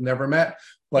us would have never met,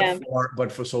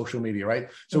 but for social media, right?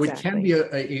 So exactly. It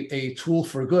can be a tool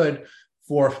for good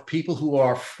for people who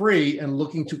are free and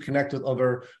looking to connect with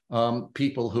other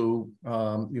people who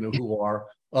who are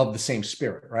of the same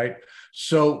spirit, right?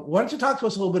 So why don't you talk to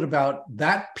us a little bit about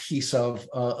that piece of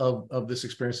this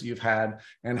experience that you've had,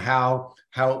 and how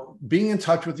being in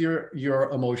touch with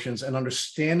your emotions and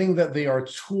understanding that they are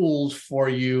tools for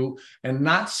you and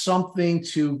not something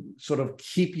to sort of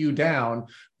keep you down,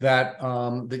 that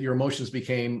your emotions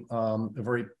became a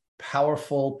very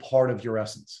powerful part of your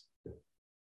essence.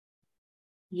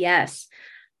 Yes.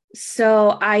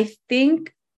 So I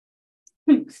think,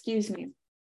 excuse me.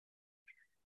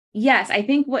 Yes, I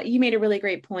think what you made a really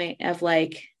great point of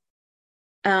like,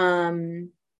 about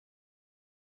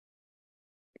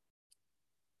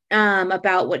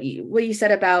what you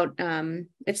said about,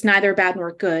 it's neither bad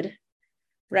nor good.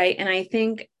 Right. And I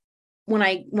think when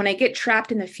I get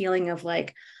trapped in the feeling of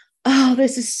like, oh,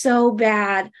 this is so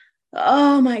bad.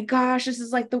 Oh my gosh, this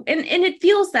is like and it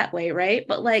feels that way. Right.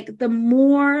 But like the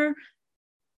more,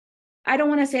 I don't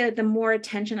want to say that the more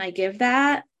attention I give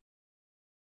that,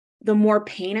 the more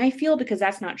pain I feel, because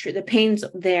that's not true. The pain's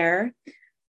there,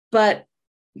 but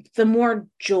the more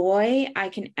joy I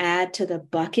can add to the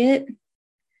bucket.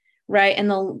 Right.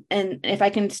 And if I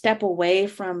can step away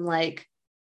from like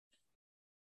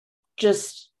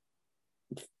just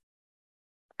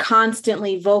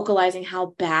constantly vocalizing how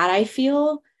bad I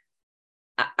feel,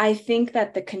 I think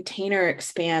that the container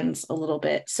expands a little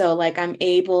bit. So like I'm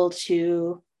able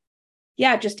to,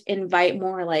 just invite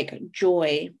more like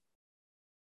joy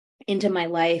into my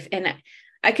life. And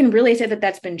I can really say that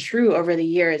that's been true over the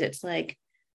years. It's like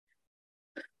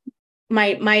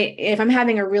if I'm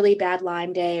having a really bad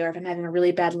Lyme day, or if I'm having a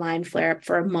really bad Lyme flare up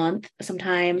for a month,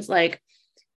 sometimes like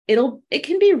it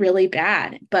can be really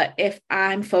bad. But if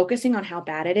I'm focusing on how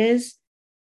bad it is,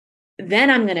 then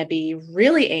I'm going to be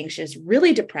really anxious,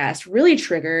 really depressed, really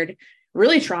triggered,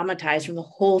 really traumatized from the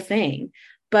whole thing.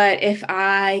 But if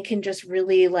I can just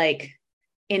really like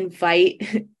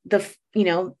invite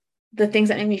the things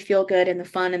that make me feel good and the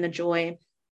fun and the joy,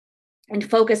 and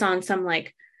focus on some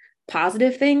like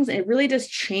positive things, it really does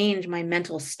change my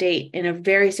mental state in a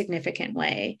very significant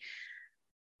way.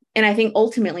 And I think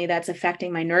ultimately that's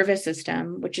affecting my nervous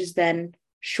system, which is then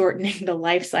shortening the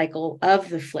life cycle of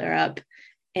the flare up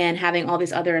and having all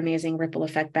these other amazing ripple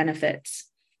effect benefits.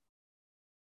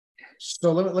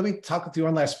 So let me talk with you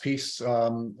one last piece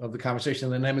of the conversation.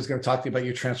 And then Emma's going to talk to you about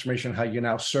your transformation, how you're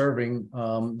now serving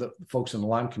the folks in the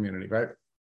Lyme community, right?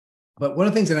 But one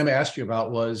of the things that Emma asked you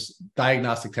about was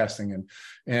diagnostic testing.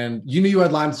 And you knew you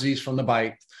had Lyme disease from the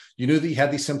bite. You knew that you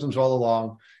had these symptoms all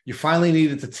along. You finally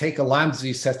needed to take a Lyme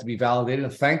disease test to be validated.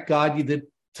 And thank God you did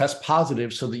test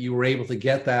positive so that you were able to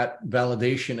get that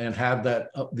validation and have that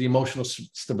the emotional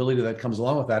stability that comes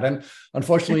along with that. And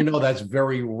unfortunately, no, that's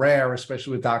very rare,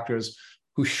 especially with doctors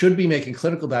who should be making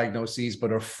clinical diagnoses,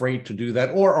 but are afraid to do that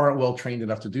or aren't well trained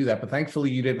enough to do that. But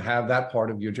thankfully, you didn't have that part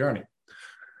of your journey.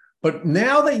 But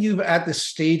now that you've at this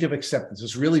stage of acceptance,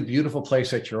 this really beautiful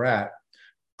place that you're at,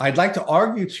 I'd like to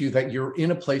argue to you that you're in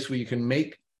a place where you can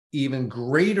make even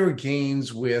greater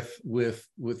gains with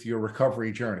your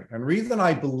recovery journey. And the reason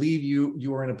I believe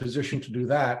you are in a position to do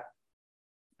that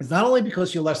is not only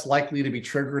because you're less likely to be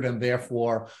triggered and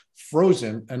therefore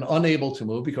frozen and unable to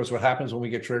move, because what happens when we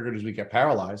get triggered is we get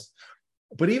paralyzed.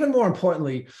 But even more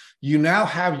importantly, you're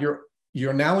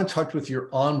now in touch with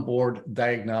your onboard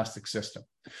diagnostic system.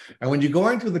 And when you're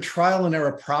going through the trial and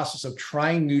error process of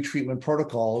trying new treatment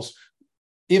protocols,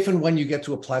 if and when you get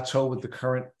to a plateau with the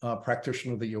current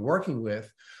practitioner that you're working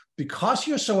with, because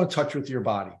you're so in touch with your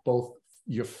body, both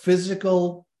your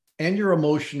physical and your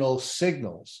emotional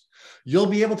signals, you'll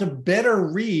be able to better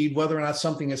read whether or not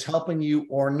something is helping you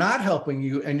or not helping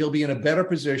you, and you'll be in a better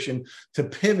position to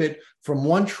pivot from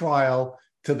one trial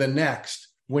to the next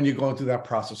when you're going through that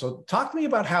process. So talk to me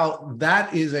about how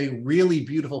that is a really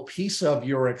beautiful piece of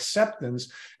your acceptance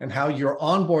and how your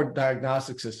onboard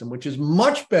diagnostic system, which is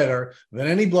much better than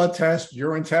any blood test,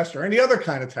 urine test, or any other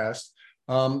kind of test,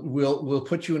 will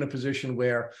put you in a position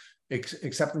where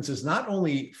acceptance is not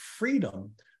only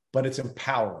freedom, but it's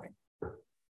empowering.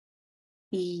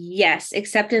 Yes,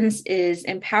 acceptance is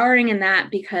empowering in that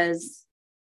because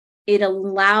it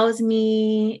allows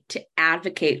me to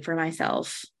advocate for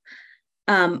myself.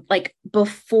 Like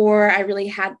before I really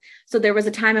had, so there was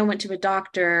a time I went to a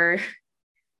doctor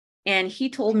and he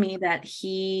told me that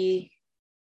he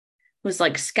was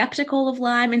like skeptical of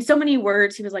Lyme in so many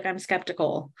words. He was like, I'm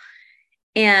skeptical.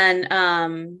 And I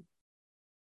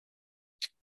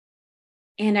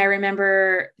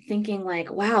remember thinking like,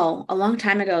 wow, a long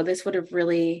time ago, this would have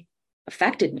really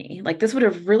affected me. Like this would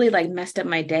have really like messed up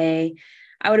my day.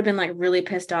 I would have been like really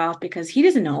pissed off because he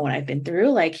doesn't know what I've been through.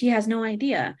 Like he has no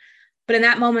idea. But in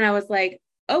that moment, I was like,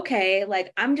 okay,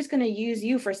 like I'm just going to use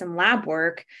you for some lab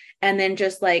work and then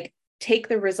just like take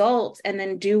the results and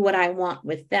then do what I want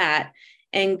with that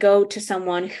and go to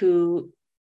someone who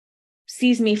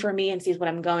sees me for me and sees what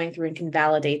I'm going through and can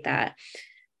validate that.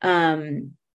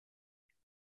 And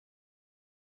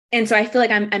so I feel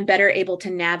like I'm better able to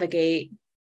navigate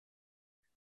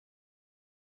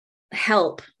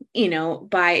help,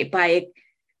 by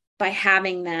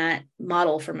having that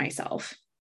model for myself.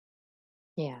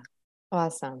 Yeah.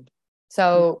 Awesome.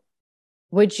 So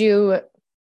would you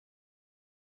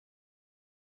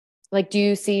do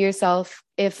you see yourself,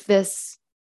 if this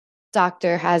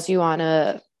doctor has you on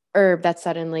a herb that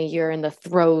suddenly you're in the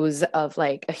throes of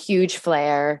like a huge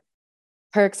flare,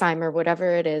 Herxheimer,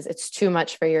 whatever it is, it's too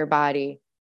much for your body,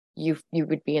 you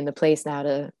would be in the place now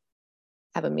to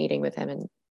have a meeting with him and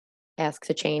ask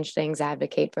to change things,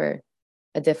 advocate for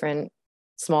a different,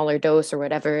 smaller dose or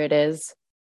whatever it is?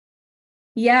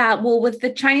 Yeah, well, with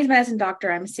the Chinese medicine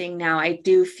doctor I'm seeing now, I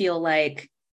do feel like,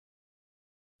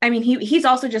 I mean, he's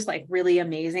also just like really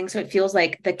amazing. So it feels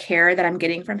like the care that I'm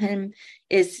getting from him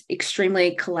is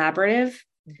extremely collaborative,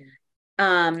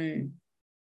 and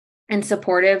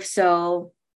supportive.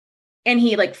 So, and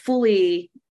he like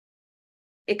fully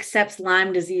accepts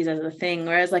Lyme disease as a thing.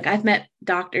 Whereas like I've met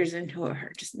doctors who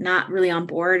are just not really on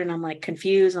board and I'm like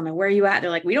confused. I'm like, where are you at?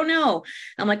 They're like, we don't know.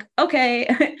 I'm like,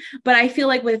 okay. But I feel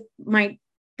like with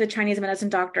the Chinese medicine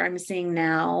doctor I'm seeing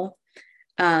now,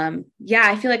 I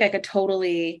feel like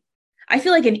I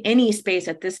feel like in any space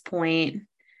at this point,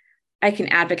 I can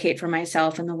advocate for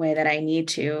myself in the way that I need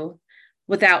to.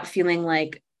 without feeling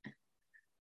like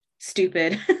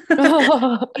stupid,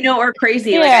 or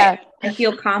crazy. Yeah. Like I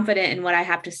feel confident in what I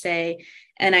have to say,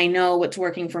 and I know what's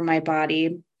working for my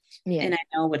body, and I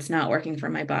know what's not working for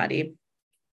my body.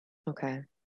 Okay.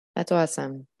 That's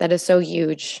awesome. That is so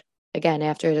huge. Again,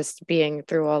 after just being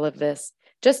through all of this,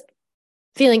 just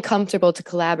feeling comfortable to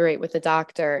collaborate with the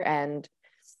doctor and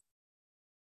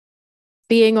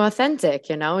being authentic,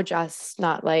 just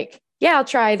not like, yeah, I'll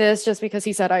try this just because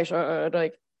he said I should,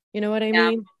 like, you know what I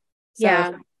mean?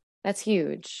 So that's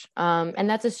huge. And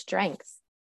that's a strength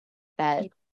that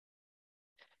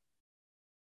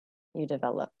you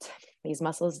developed. These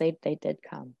muscles, they did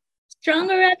come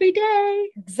stronger every day.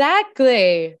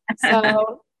 Exactly.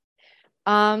 So,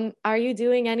 are you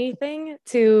doing anything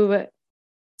to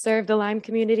serve the Lyme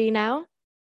community now?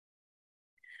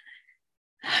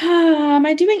 Am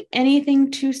I doing anything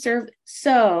to serve?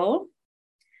 So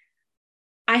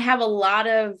I have a lot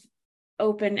of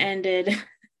open-ended,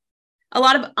 a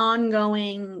lot of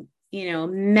ongoing,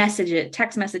 messages,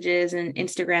 text messages and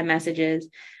Instagram messages.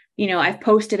 I've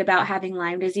posted about having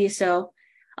Lyme disease. So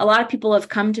a lot of people have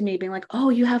come to me being like, oh,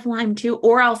 you have Lyme too.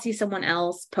 Or I'll see someone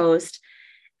else post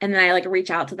and then I like reach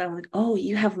out to them like, oh,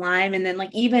 you have Lyme. And then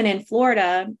like, even in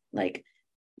Florida, like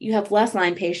you have less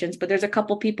Lyme patients, but there's a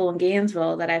couple people in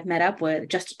Gainesville that I've met up with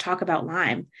just to talk about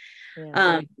Lyme,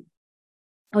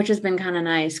 which has been kind of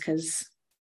nice because,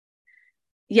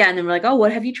 and then we're like, oh,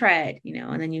 what have you tried?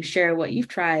 And then you share what you've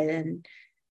tried. And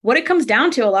what it comes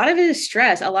down to, a lot of it is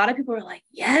stress. A lot of people are like,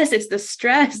 yes, it's the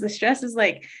stress. The stress is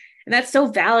like, and that's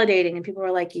so validating. And people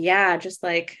are like, yeah, just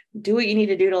like do what you need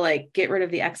to do to like get rid of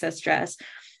the excess stress.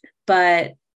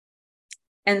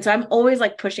 And so I'm always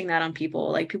like pushing that on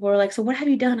people. Like people are like, so what have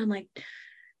you done? I'm like,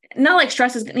 not like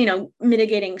stress is,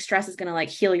 mitigating stress is going to like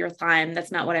heal your Lyme.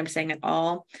 That's not what I'm saying at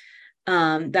all.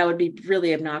 That would be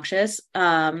really obnoxious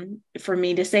for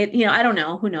me to say, I don't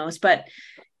know, who knows, but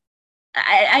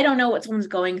I don't know what someone's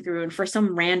going through. And for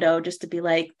some rando just to be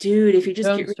like, dude, if you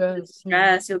just get rid of the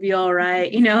stress, you'll be all right.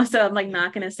 So I'm like,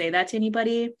 not going to say that to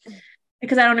anybody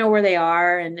because I don't know where they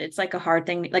are. And it's like a hard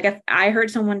thing. Like if I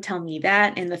heard someone tell me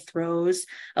that in the throes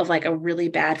of like a really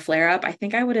bad flare up, I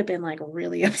think I would have been like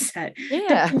really upset.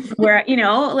 Yeah. Where,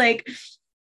 like,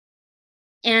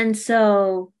 and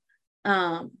so,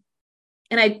 and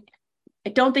I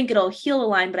don't think it'll heal a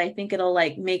Lyme, but I think it'll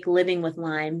like make living with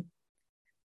Lyme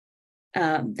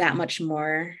that much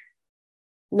more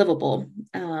livable,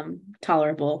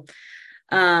 tolerable.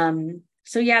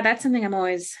 So yeah, that's something I'm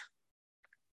always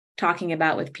talking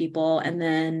about with people. And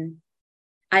then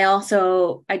I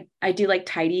also, I do like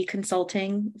tidy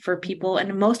consulting for people.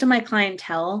 And most of my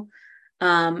clientele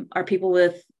are people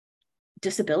with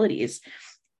disabilities.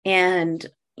 And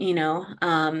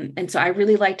and so I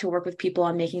really like to work with people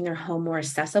on making their home more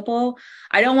accessible.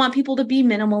 I don't want people to be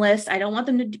minimalist. I don't want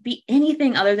them to be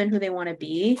anything other than who they want to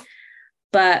be.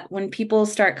 But when people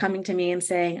start coming to me and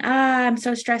saying, I'm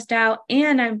so stressed out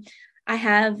and I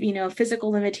have, physical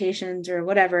limitations or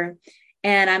whatever,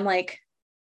 and I'm like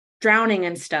drowning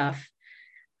in stuff,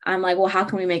 I'm like, well, how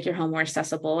can we make your home more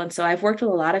accessible? And so I've worked with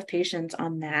a lot of patients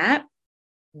on that.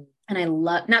 And I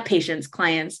love, not patients,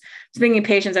 clients, speaking of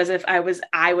patients as if I was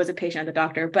a patient at the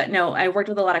doctor, but no, I worked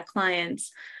with a lot of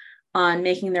clients on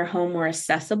making their home more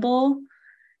accessible.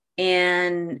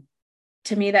 And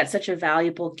to me, that's such a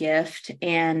valuable gift.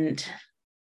 And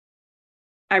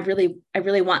I really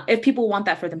want, if people want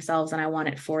that for themselves, and I want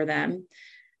it for them.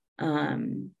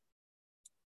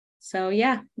 So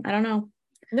yeah, I don't know.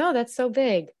 No, that's so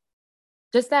big.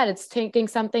 Just that it's taking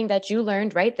something that you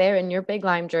learned right there in your big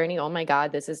Lyme journey. Oh my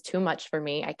God, this is too much for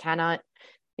me. I cannot,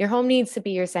 your home needs to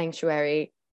be your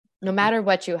sanctuary, no matter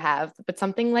what you have, but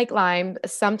something like Lyme,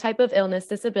 some type of illness,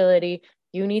 disability,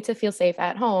 you need to feel safe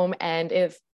at home. And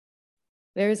if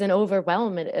there's an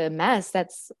overwhelming mess,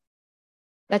 that's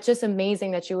just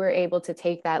amazing that you were able to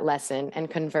take that lesson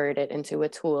and convert it into a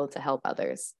tool to help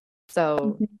others.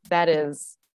 So that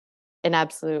is an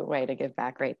absolute way to give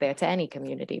back right there to any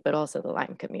community, but also the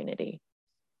Lyme community.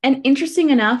 And interesting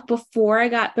enough, before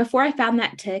I found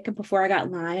that tick and before I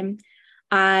got Lyme,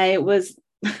 I was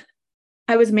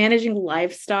managing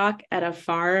livestock at a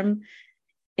farm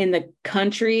in the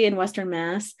country in Western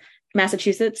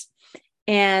Massachusetts.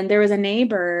 And there was a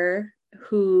neighbor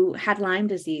who had Lyme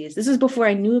disease. This was before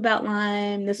I knew about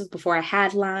Lyme. This was before I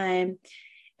had Lyme.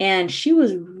 And she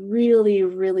was really,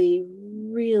 really,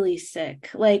 really sick.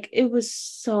 Like it was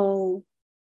so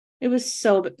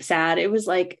sad. It was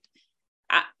like,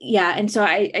 And so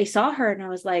I saw her and I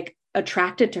was like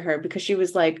attracted to her because she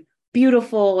was like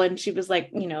beautiful. And she was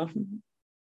like,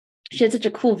 she had such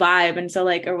a cool vibe. And so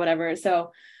like, or whatever.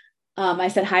 So I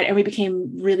said hi, and we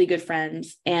became really good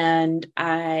friends. And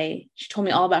she told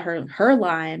me all about her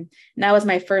Lyme, and that was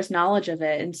my first knowledge of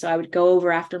it. And so I would go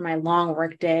over after my long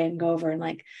work day and go over and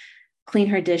like clean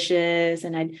her dishes,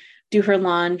 and I'd do her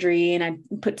laundry, and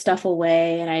I'd put stuff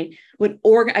away, and I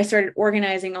started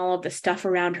organizing all of the stuff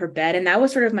around her bed. And that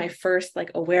was sort of my first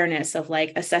like awareness of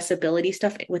like accessibility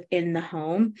stuff within the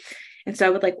home. And so I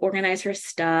would like organize her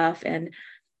stuff, and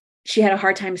she had a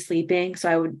hard time sleeping.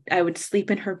 So I would sleep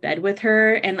in her bed with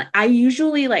her. And I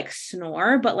usually like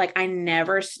snore, but like I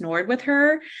never snored with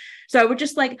her. So I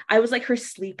was like her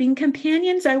sleeping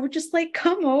companion. So I would just like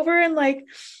come over and like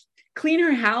clean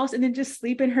her house and then just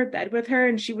sleep in her bed with her.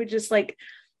 And she would just like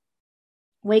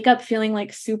wake up feeling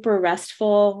like super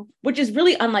restful, which is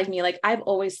really unlike me. Like I've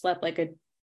always slept like a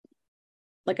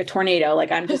tornado.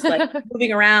 Like I'm just like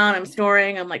moving around, I'm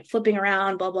snoring, I'm like flipping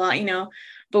around, blah, blah,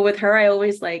 but with her, I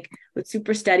always like was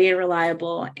super steady and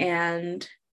reliable. And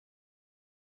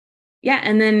yeah.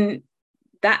 And then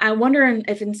that, I wonder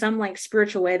if in some like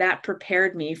spiritual way that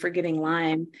prepared me for getting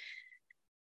Lyme.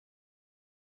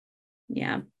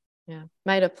 Yeah. Yeah.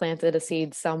 Might have planted a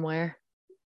seed somewhere.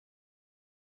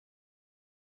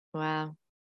 Wow.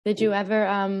 Did you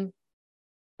ever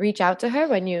reach out to her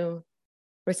when you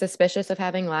were suspicious of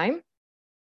having Lyme?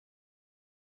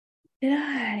 Did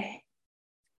I?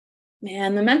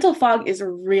 Man, the mental fog is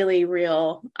really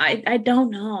real. I don't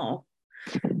know.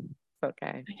 Okay.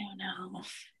 I don't know.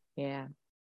 Yeah.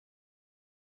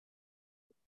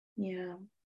 Yeah.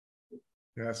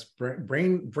 Yes,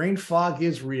 brain fog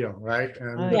is real, right?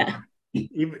 And Yeah.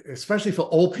 even, especially for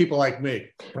old people like me,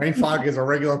 brain fog is a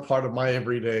regular part of my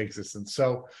everyday existence.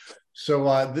 So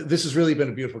this has really been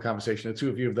a beautiful conversation. The two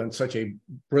of you have done such a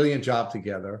brilliant job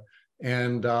together.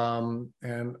 And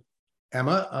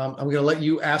Emma, I'm going to let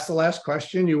you ask the last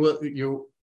question. You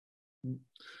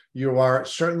are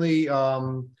certainly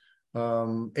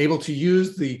able to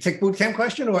use the Tick Bootcamp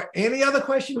question or any other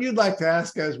question you'd like to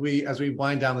ask as we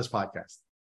wind down this podcast.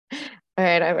 All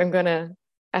right,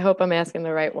 I hope I'm asking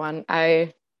the right one.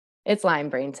 It's Lyme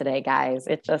brain today, guys.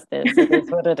 It just is. It is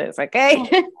what it is.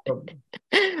 Okay.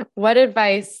 What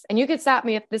advice, and you could stop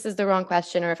me if this is the wrong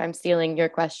question or if I'm stealing your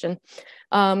question.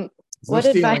 What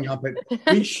stealing advice? of it.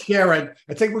 We share it.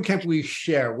 At Tick Bootcamp, we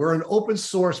share. We're an open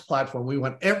source platform. We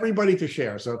want everybody to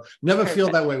share. So never feel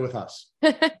that way with us.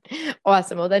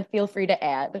 Awesome. Well, then feel free to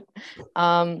add.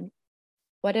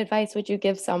 What advice would you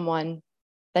give someone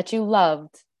that you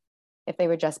loved if they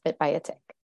were just bit by a tick?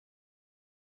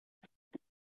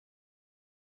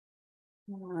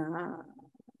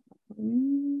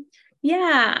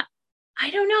 Yeah, I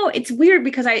don't know. It's weird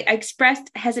because I expressed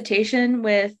hesitation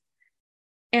with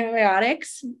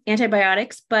antibiotics,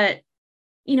 but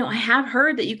I have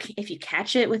heard that if you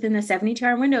catch it within the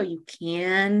 72-hour window, you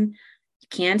can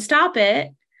stop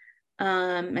it.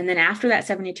 And then after that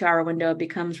 72-hour window, it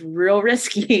becomes real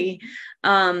risky.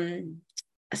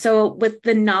 So with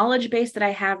the knowledge base that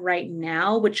I have right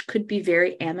now, which could be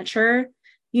very amateur,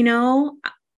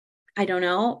 I don't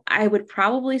know. I would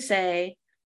probably say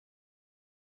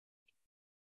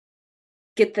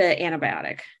get the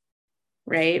antibiotic,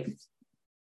 right?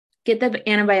 Get the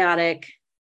antibiotic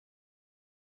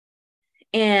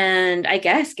and I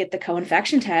guess get the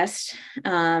co-infection test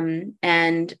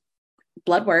and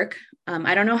blood work.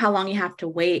 I don't know how long you have to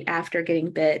wait after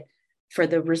getting bit for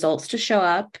the results to show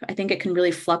up. I think it can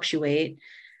really fluctuate.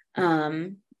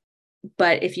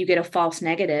 But if you get a false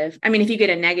negative, if you get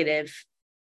a negative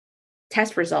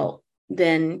test result,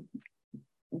 then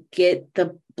get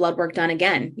the blood work done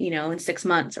again, in 6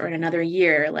 months or in another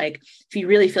year. Like if you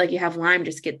really feel like you have Lyme,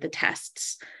 just get the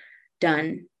tests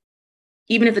done.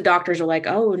 Even if the doctors are like,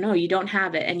 oh no, you don't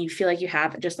have it. And you feel like you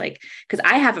have it, just like, because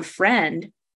I have a friend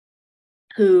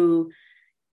who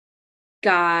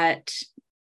got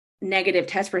negative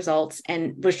test results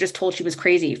and was just told she was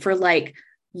crazy for like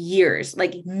years,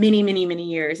 like many, many, many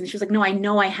years. And she was like, no, I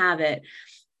know I have it.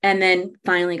 And then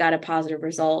finally got a positive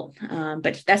result.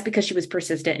 But that's because she was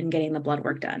persistent in getting the blood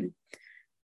work done.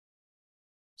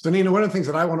 So Nina, one of the things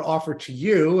that I want to offer to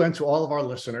you and to all of our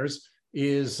listeners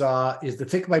is the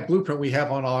Tick Bite Blueprint we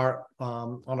have on our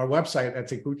website at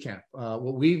Tick Bootcamp.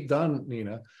 What we've done,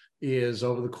 Nina, is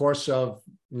over the course of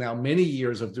now many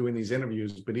years of doing these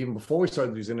interviews, but even before we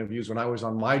started these interviews, when I was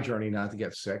on my journey not to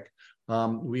get sick,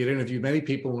 we had interviewed many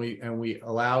people and we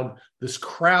allowed this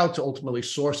crowd to ultimately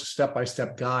source a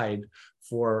step-by-step guide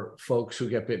for folks who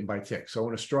get bitten by ticks. So I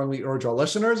want to strongly urge our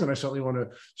listeners, and I certainly want to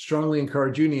strongly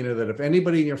encourage you, Nina, that if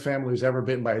anybody in your family who's ever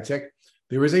bitten by a tick,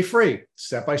 there is a free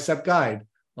step-by-step guide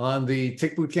on the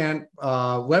Tick Bootcamp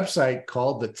website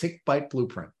called the Tick Bite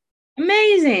Blueprint.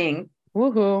 Amazing.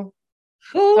 Woohoo.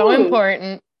 Ooh. So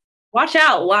important. Watch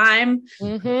out, Lyme.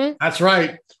 Mm-hmm. That's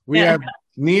right. We have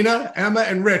Nina, Emma,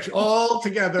 and Rich all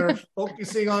together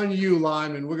focusing on you,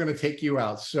 Lyme, and we're going to take you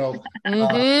out. So,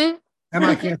 Emma,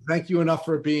 I can't thank you enough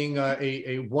for being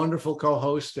a wonderful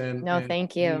co-host. And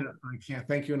thank you. Nina, I can't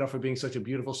thank you enough for being such a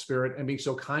beautiful spirit and being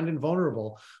so kind and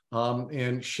vulnerable,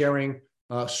 and sharing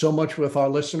so much with our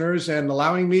listeners, and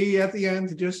allowing me at the end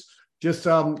to just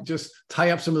tie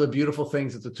up some of the beautiful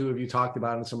things that the two of you talked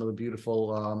about and some of the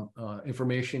beautiful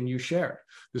information you shared.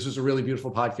 This is a really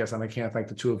beautiful podcast, and I can't thank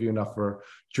the two of you enough for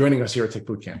joining us here at Tick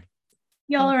Boot Camp.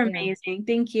 Y'all are amazing.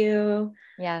 Thank you.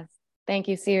 Yes. Thank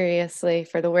you seriously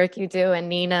for the work you do, and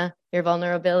Nina, your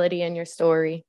vulnerability and your story.